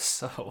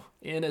 So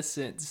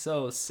innocent,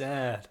 so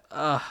sad.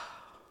 I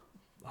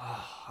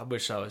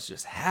wish I was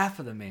just half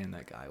of the man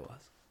that guy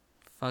was.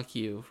 Fuck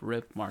you,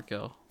 rip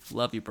Marco.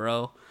 Love you,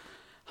 bro.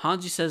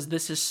 Hanji says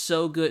this is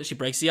so good. She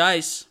breaks the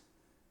ice.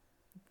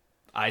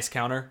 Ice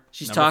counter.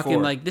 She's talking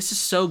 4. Like, this is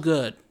so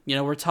good.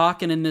 We're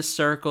talking in this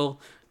circle.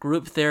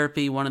 Group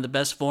therapy, one of the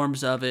best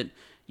forms of it.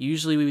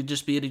 Usually we would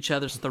just be at each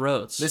other's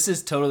throats. This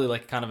is totally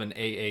like kind of an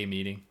AA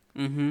meeting.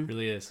 Mm-hmm. It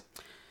really is.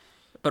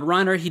 But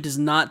Reiner, he does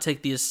not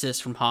take the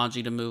assist from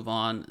Hanji to move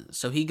on.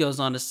 So he goes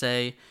on to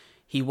say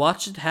he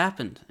watched it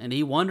happen, and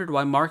he wondered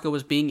why Marco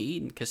was being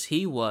eaten, because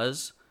he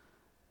was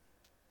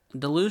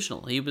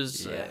delusional. He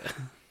was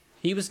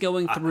he was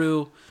going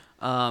through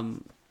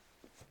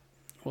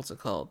what's it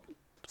called?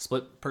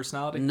 Split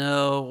personality?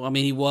 No, I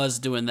mean he was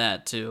doing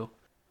that too.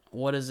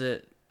 What is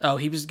it? Oh,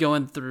 he was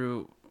going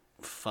through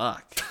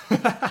fuck.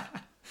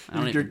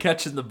 You're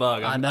catching the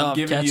bug. I know,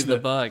 I'm catching the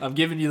bug. I'm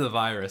giving you the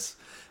virus.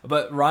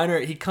 But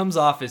Reiner, he comes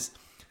off as,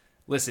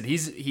 listen,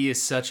 he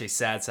is such a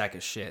sad sack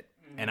of shit,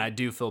 and I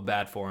do feel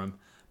bad for him.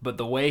 But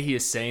the way he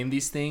is saying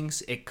these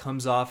things, it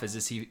comes off as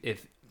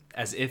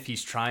if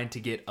he's trying to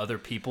get other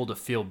people to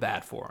feel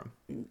bad for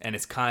him. And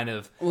it's kind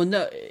of... Well,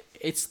 no,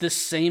 it's the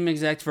same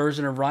exact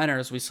version of Reiner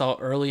as we saw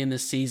early in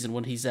this season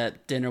when he's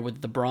at dinner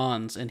with the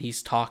Bronze and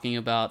he's talking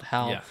about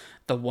how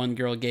the one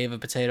girl gave a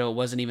potato, it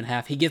wasn't even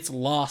half. He gets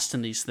lost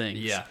in these things.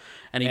 Yeah.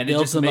 And he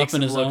builds them up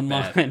in his own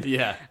mind.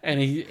 Yeah. And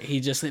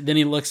then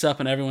he looks up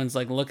and everyone's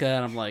like, look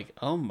at him like,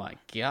 oh my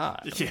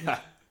God. Yeah.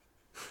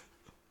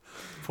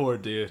 Poor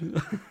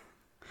dude.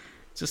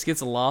 Just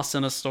gets lost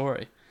in a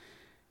story.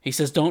 He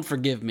says, don't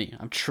forgive me.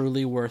 I'm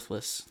truly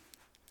worthless.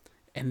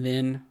 And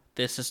then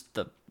this is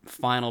the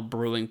final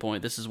brewing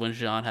point. This is when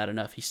Jean had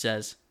enough. He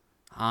says,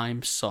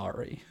 I'm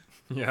sorry.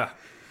 Yeah.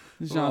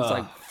 Jean's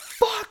like,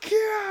 fuck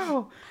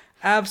you.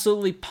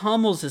 Absolutely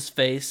pummels his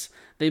face.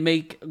 They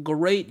make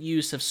great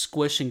use of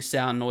squishing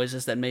sound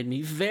noises that made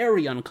me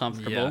very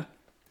uncomfortable. Yeah.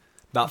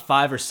 About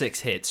 5 or 6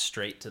 hits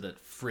straight to the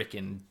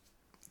freaking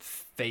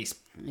face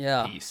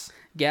piece.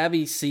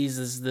 Gabby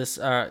sees this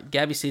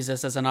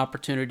as an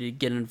opportunity to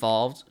get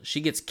involved.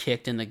 She gets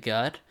kicked in the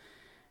gut.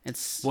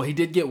 Well, he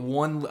did get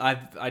one.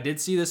 I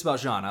did see this about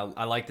Jean.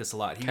 I like this a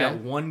lot. He got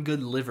one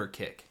good liver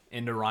kick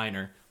into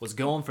Reiner. Was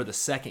going for the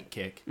second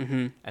kick,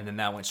 and then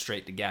that went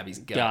straight to Gabby's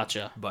gut.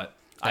 Gotcha. But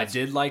I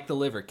did like the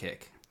liver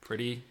kick.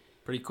 Pretty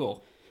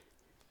cool.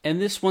 And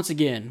this, once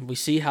again, we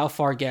see how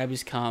far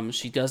Gabby's come.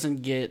 She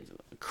doesn't get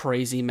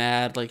crazy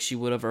mad like she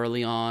would have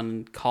early on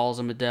and calls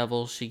him a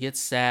devil. She gets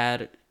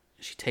sad.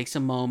 She takes a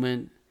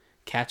moment,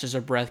 catches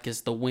her breath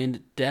because the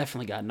wind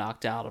definitely got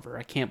knocked out of her.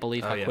 I can't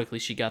believe how quickly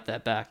she got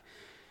that back.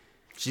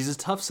 She's a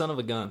tough son of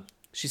a gun.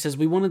 She says,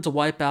 we wanted to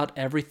wipe out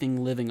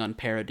everything living on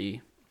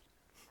Paradis.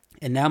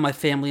 And now my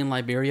family in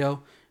Liberia,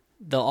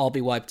 they'll all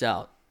be wiped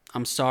out.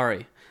 I'm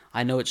sorry.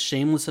 I know it's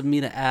shameless of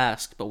me to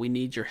ask, but we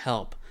need your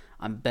help.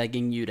 I'm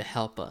begging you to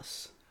help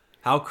us.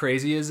 How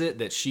crazy is it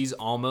that she's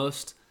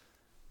almost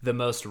the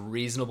most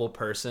reasonable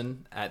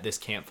person at this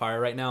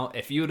campfire right now?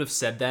 If you would have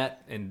said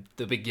that in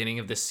the beginning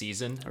of this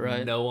season,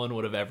 no one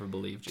would have ever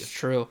believed you. It's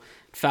true.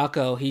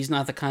 Falco, he's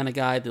not the kind of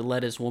guy to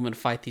let his woman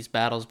fight these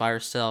battles by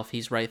herself.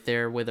 He's right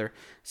there with her.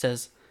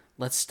 Says,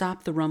 let's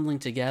stop the rumbling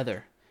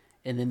together.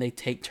 And then they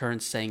take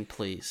turns saying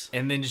please.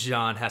 And then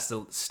Jean has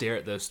to stare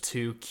at those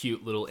two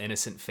cute little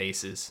innocent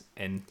faces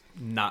and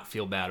not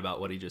feel bad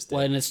about what he just did.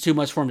 Well, and it's too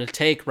much for him to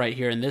take right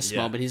here in this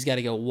moment. He's got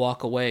to go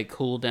walk away,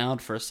 cool down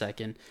for a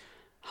second.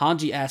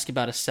 Hanji asks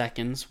about his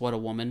seconds. What a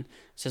woman.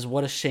 Says,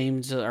 what a shame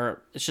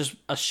it's just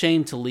a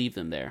shame to leave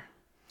them there.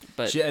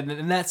 But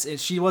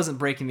she wasn't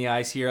breaking the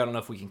ice here. I don't know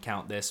if we can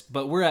count this,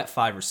 but we're at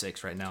 5 or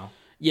 6 right now.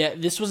 Yeah,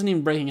 this wasn't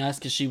even breaking ice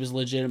because she was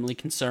legitimately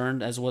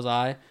concerned, as was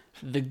I.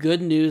 The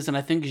good news, and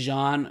I think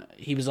Jean,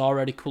 he was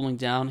already cooling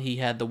down. He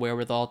had the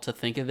wherewithal to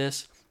think of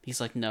this.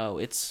 He's like, no,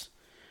 it's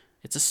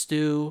a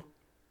stew.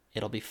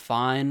 It'll be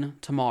fine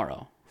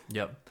tomorrow.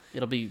 Yep.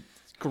 It'll be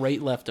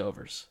great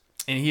leftovers.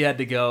 And he had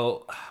to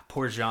go,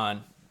 poor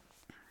Jean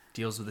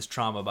deals with his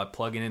trauma by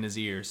plugging in his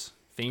ears,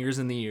 fingers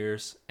in the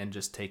ears, and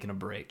just taking a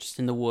break. Just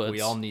in the woods.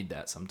 We all need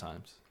that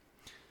sometimes.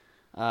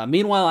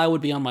 Meanwhile, I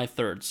would be on my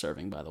 3rd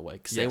serving, by the way,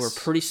 because they were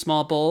pretty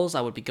small bowls.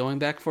 I would be going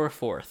back for a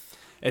 4th.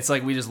 It's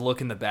like we just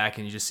look in the back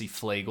and you just see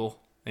Flagel,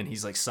 and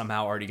he's like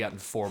somehow already gotten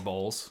 4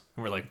 bowls.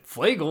 And we're like,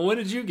 Flagel, when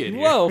did you get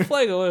here? Whoa,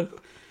 Flagel.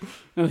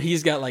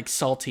 He's got like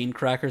saltine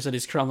crackers that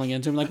he's crumbling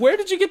into. I'm like, where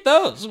did you get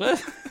those?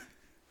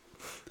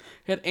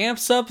 It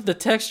amps up the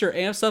texture,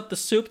 amps up the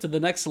soup to the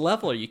next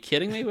level. Are you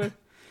kidding me?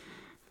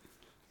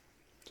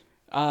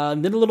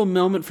 And then a little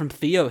moment from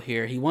Theo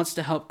here. He wants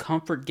to help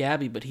comfort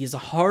Gabby, but he's a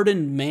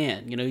hardened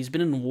man. You know, he's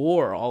been in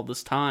war all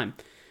this time.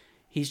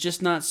 He's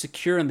just not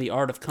secure in the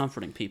art of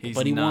comforting people,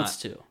 but he wants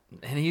to.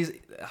 And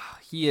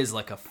he is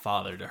like a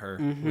father to her,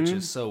 which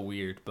is so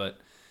weird. But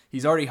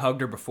he's already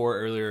hugged her before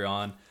earlier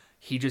on.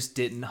 He just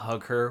didn't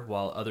hug her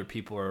while other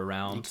people were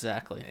around.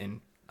 Exactly.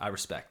 And I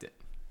respect it.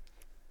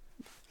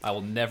 I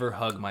will never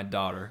hug my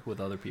daughter with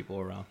other people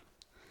around.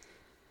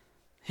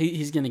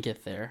 He's going to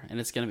get there, and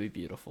it's going to be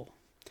beautiful.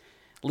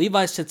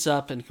 Levi sits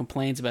up and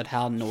complains about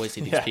how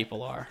noisy these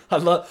people are.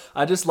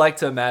 I just like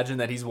to imagine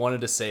that he's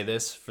wanted to say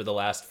this for the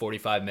last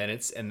 45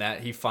 minutes, and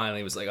that he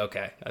finally was like,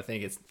 okay, I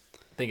think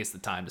it's the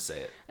time to say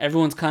it.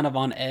 Everyone's kind of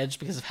on edge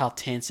because of how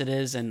tense it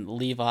is, and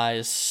Levi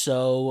is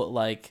so,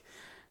 like,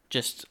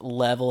 just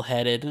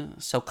level-headed,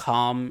 so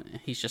calm.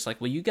 He's just like,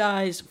 will you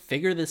guys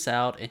figure this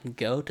out and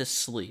go to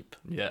sleep?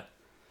 Yeah.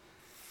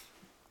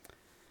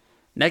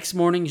 Next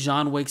morning,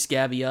 Jean wakes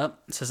Gabby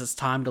up, says it's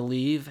time to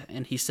leave,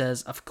 and he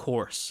says, of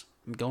course,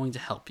 I'm going to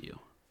help you.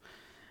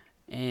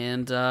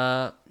 And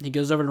he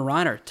goes over to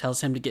Reiner,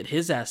 tells him to get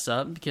his ass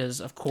up, because,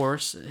 of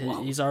course,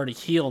 he's already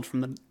healed from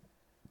the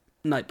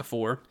night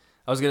before.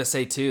 I was going to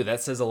say, too,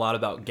 that says a lot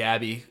about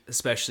Gabby,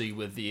 especially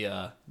with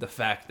the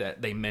fact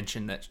that they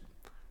mentioned that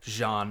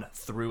Jean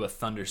threw a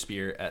thunder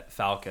spear at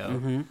Falco.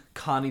 Mm-hmm.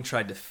 Connie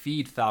tried to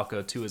feed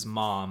Falco to his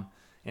mom,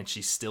 and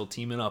she's still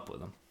teaming up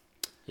with him.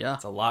 Yeah.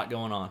 It's a lot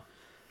going on.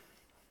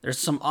 There's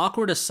some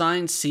awkward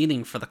assigned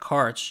seating for the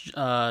carts.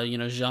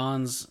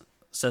 Jean's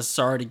says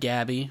sorry to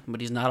Gabby, but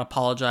he's not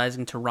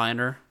apologizing to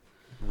Reiner.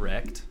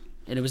 Wrecked.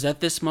 And it was at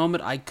this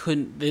moment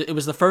it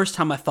was the first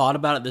time I thought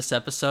about it this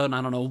episode, and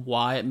I don't know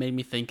why it made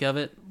me think of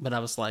it, but I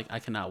was like, I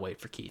cannot wait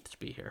for Keith to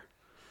be here.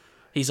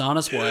 He's on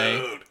his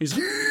way.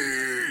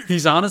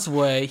 He's on his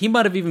way. He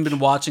might have even been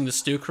watching the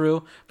Stew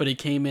Crew, but he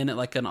came in at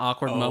like an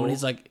awkward moment.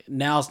 He's like,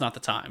 now's not the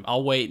time.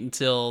 I'll wait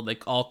until they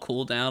all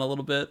cool down a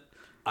little bit.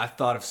 I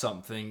thought of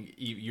something.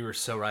 You were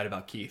so right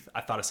about Keith.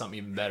 I thought of something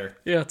even better.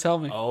 Yeah, tell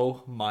me.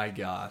 Oh my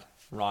God.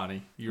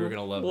 Ronnie, you're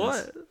going to love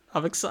this. What?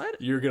 I'm excited.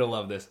 You're going to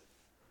love this.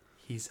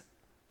 He's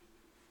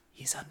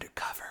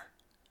undercover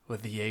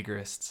with the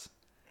Jaegerists.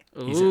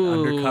 He's an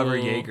undercover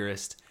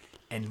Jaegerist.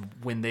 And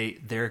when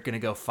they're going to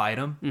go fight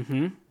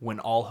him, when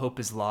all hope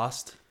is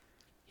lost,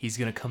 he's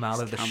going to come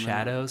out of the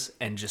shadows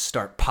and just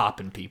start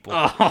popping people.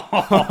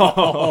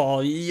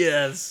 Oh,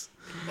 yes.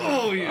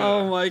 Oh, yeah.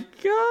 Oh, my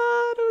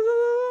God.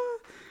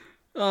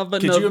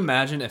 Could you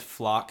imagine if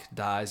Flock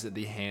dies at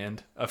the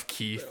hand of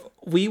Keith?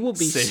 We will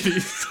be...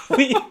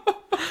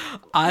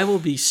 I will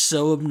be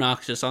so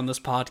obnoxious on this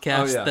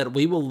podcast that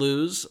we will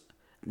lose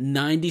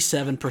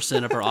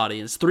 97% of our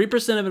audience.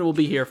 3% of it will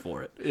be here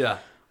for it. Yeah.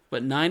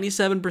 But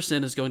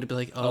 97% is going to be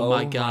like, oh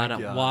my God,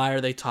 why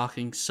are they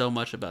talking so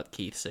much about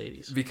Keith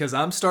Sadie's? Because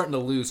I'm starting to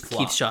lose Flock.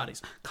 Keith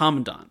Shotty's.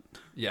 Commandant.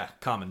 Yeah,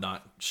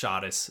 Commandant,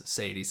 Shottis,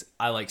 Sadie's.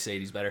 I like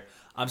Sadie's better.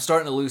 I'm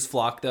starting to lose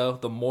Flock, though.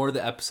 The more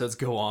the episodes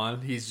go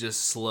on, he's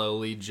just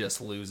slowly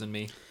just losing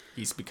me.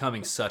 He's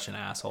becoming such an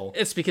asshole.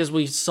 It's because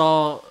we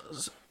saw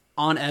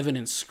on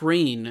evidence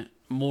screen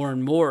more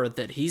and more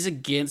that he's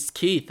against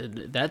Keith,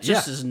 and that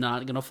just is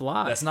not going to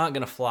fly. That's not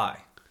going to fly.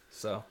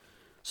 So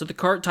the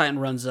cart titan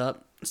runs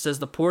up, says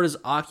the port is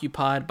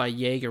occupied by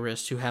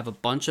Jaegerists who have a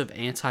bunch of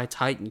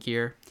anti-Titan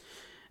gear.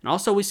 And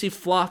also we see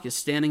Flock is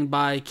standing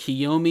by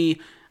Kiyomi,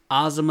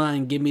 Azuma,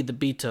 and Give Me the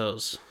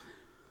Beatos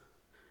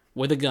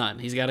with a gun.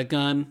 He's got a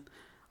gun.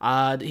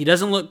 He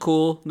doesn't look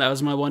cool. That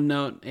was my one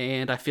note.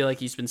 And I feel like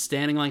he's been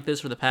standing like this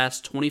for the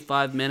past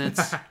 25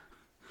 minutes.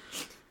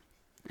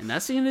 And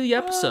that's the end of the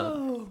episode.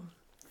 Oh.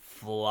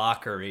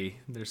 Flockery.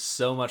 There's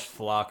so much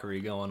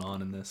flockery going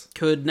on in this.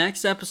 Could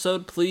next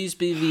episode please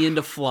be the end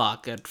of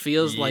Flock? It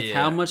feels like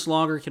how much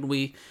longer can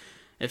we...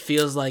 It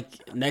feels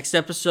like next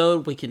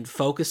episode we can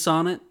focus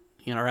on it.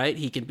 You know, right?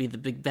 He can be the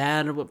big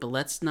bad, but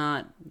let's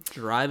not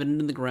drive it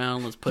into the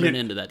ground. Let's put an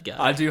end to that guy.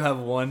 I do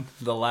have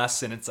the last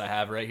sentence I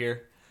have right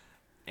here,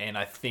 and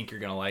I think you're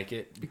going to like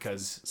it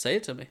because... Say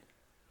it to me.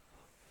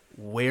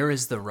 Where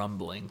is the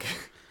rumbling?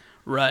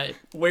 Right.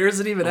 Where is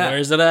it even at? Where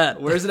is it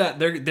at? Where is it at?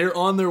 They're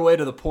on their way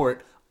to the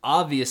port.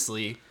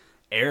 Obviously,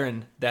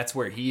 Aaron, that's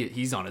where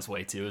he's on his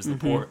way to, is the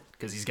port,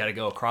 because he's got to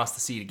go across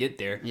the sea to get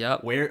there.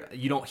 Yep. Where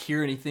you don't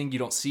hear anything, you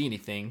don't see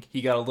anything.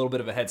 He got a little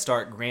bit of a head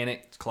start. Granted,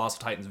 Colossal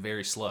Titan's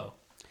very slow.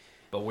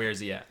 But where is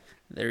he at?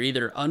 They're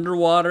either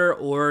underwater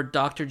or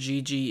Dr.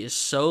 Gigi is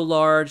so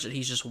large that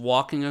he's just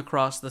walking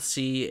across the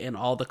sea and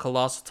all the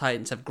Colossal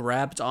Titans have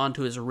grabbed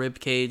onto his rib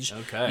cage,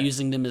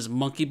 using them as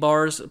monkey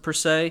bars, per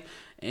se,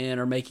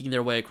 and are making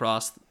their way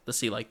across the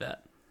sea like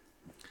that.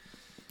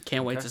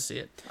 Can't wait to see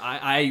it.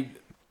 I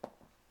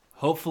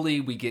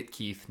hopefully we get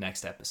Keith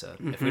next episode.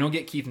 If we don't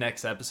get Keith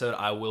next episode,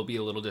 I will be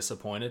a little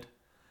disappointed.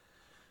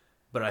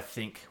 But I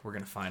think we're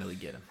going to finally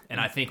get him.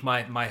 And I think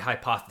my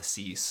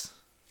hypothesis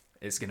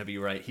is going to be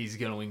right. He's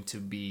going to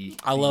be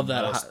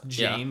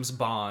James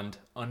Bond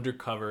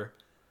undercover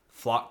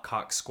flock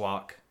cock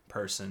squawk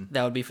person.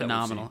 That would be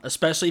phenomenal,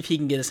 especially if he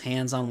can get his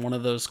hands on one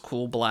of those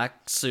cool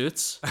black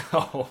suits.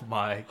 Oh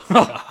my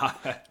God.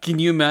 Can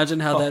you imagine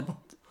how that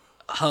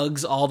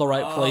hugs all the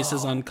right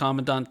places on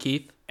Commandant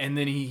Keith? And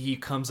then he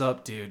comes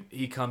up, dude.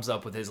 He comes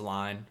up with his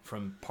line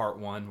from part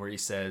 1 where he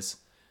says,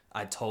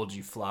 I told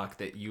you, Flock,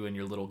 that you and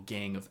your little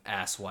gang of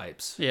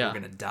asswipes were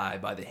going to die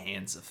by the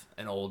hands of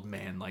an old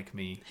man like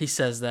me. He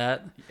says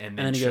that. And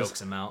then he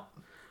chokes him out.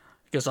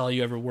 Because all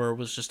you ever were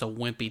was just a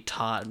wimpy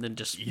tot, and then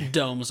just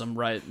domes him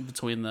right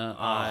between the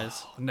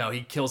eyes. No,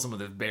 he kills him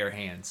with his bare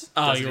hands.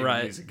 Oh, you're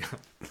right.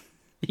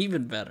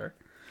 Even better.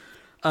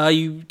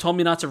 You told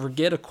me not to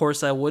forget. Of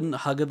course I wouldn't.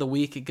 Hug of the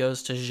week, it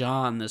goes to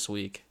Jean this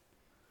week.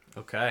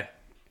 Okay.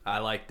 I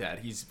like that.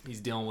 He's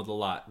dealing with a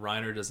lot.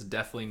 Reiner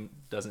definitely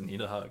doesn't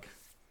need a hug.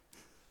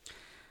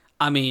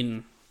 I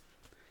mean,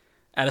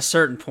 at a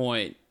certain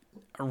point,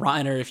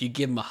 Reiner, if you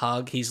give him a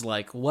hug, he's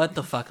like, what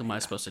the fuck am I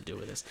supposed to do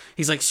with this?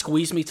 He's like,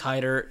 squeeze me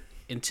tighter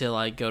until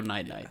I go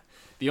night-night.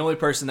 The only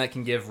person that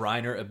can give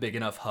Reiner a big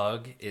enough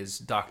hug is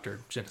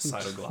Dr.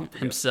 Genocidal Galactica.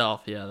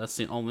 Himself, yeah, that's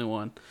the only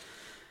one.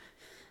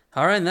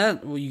 All right,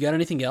 you got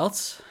anything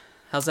else?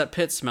 How's that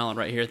pit smelling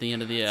right here at the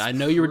end of the year? I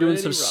know you were doing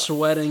some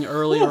sweating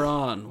earlier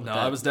on. No,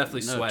 I was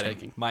definitely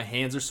sweating. My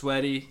hands are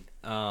sweaty.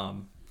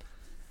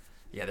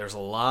 Yeah, there's a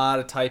lot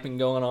of typing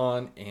going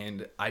on,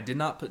 and I did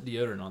not put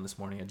deodorant on this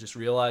morning. I just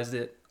realized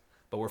it,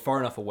 but we're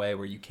far enough away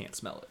where you can't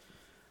smell it.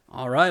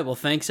 All right. Well,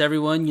 thanks,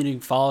 everyone. You can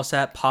follow us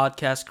at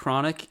Podcast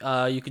Chronic.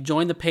 You can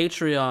join the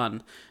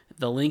Patreon.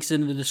 The link's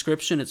in the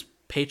description. It's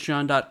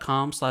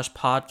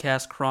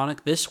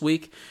patreon.com/podcastchronic. This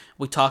week,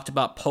 we talked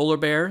about polar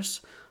bears,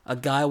 a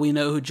guy we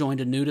know who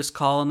joined a nudist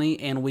colony,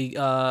 and we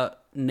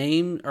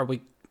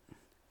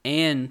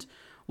and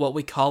what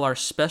we call our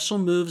special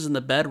moves in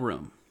the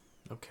bedroom.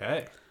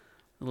 Okay.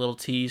 A little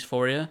tease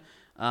for you.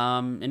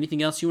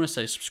 Anything else you want to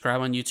say?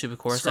 Subscribe on YouTube, of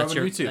course. That's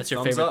your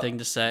favorite up. thing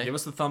to say. Give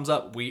us the thumbs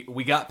up.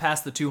 We got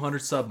past the 200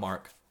 sub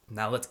mark.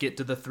 Now let's get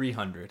to the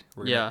 300.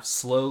 We're gonna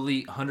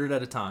slowly, 100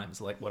 at a time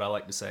is like what I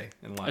like to say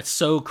in life. It's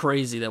so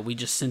crazy that we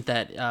just sent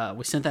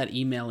that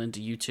email into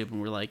YouTube and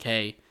we're like,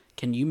 hey,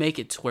 can you make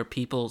it to where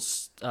people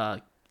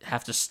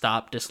have to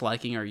stop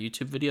disliking our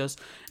YouTube videos?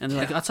 And they're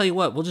like, I'll tell you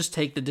what, we'll just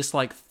take the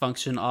dislike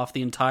function off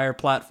the entire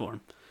platform.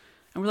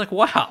 And we're like,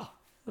 wow.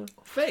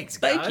 Thanks,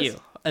 guys. Thank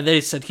you. And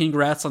they said,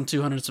 congrats on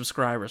 200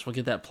 subscribers. We'll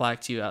get that plaque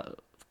to you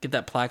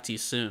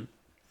soon.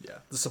 Yeah,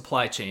 the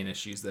supply chain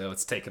issues, though,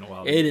 it's taking a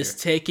while. It is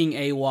taking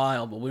a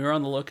while, but we were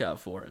on the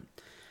lookout for it.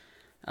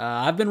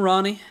 I've been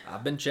Ronnie.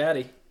 I've been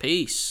Chatty.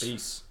 Peace.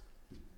 Peace.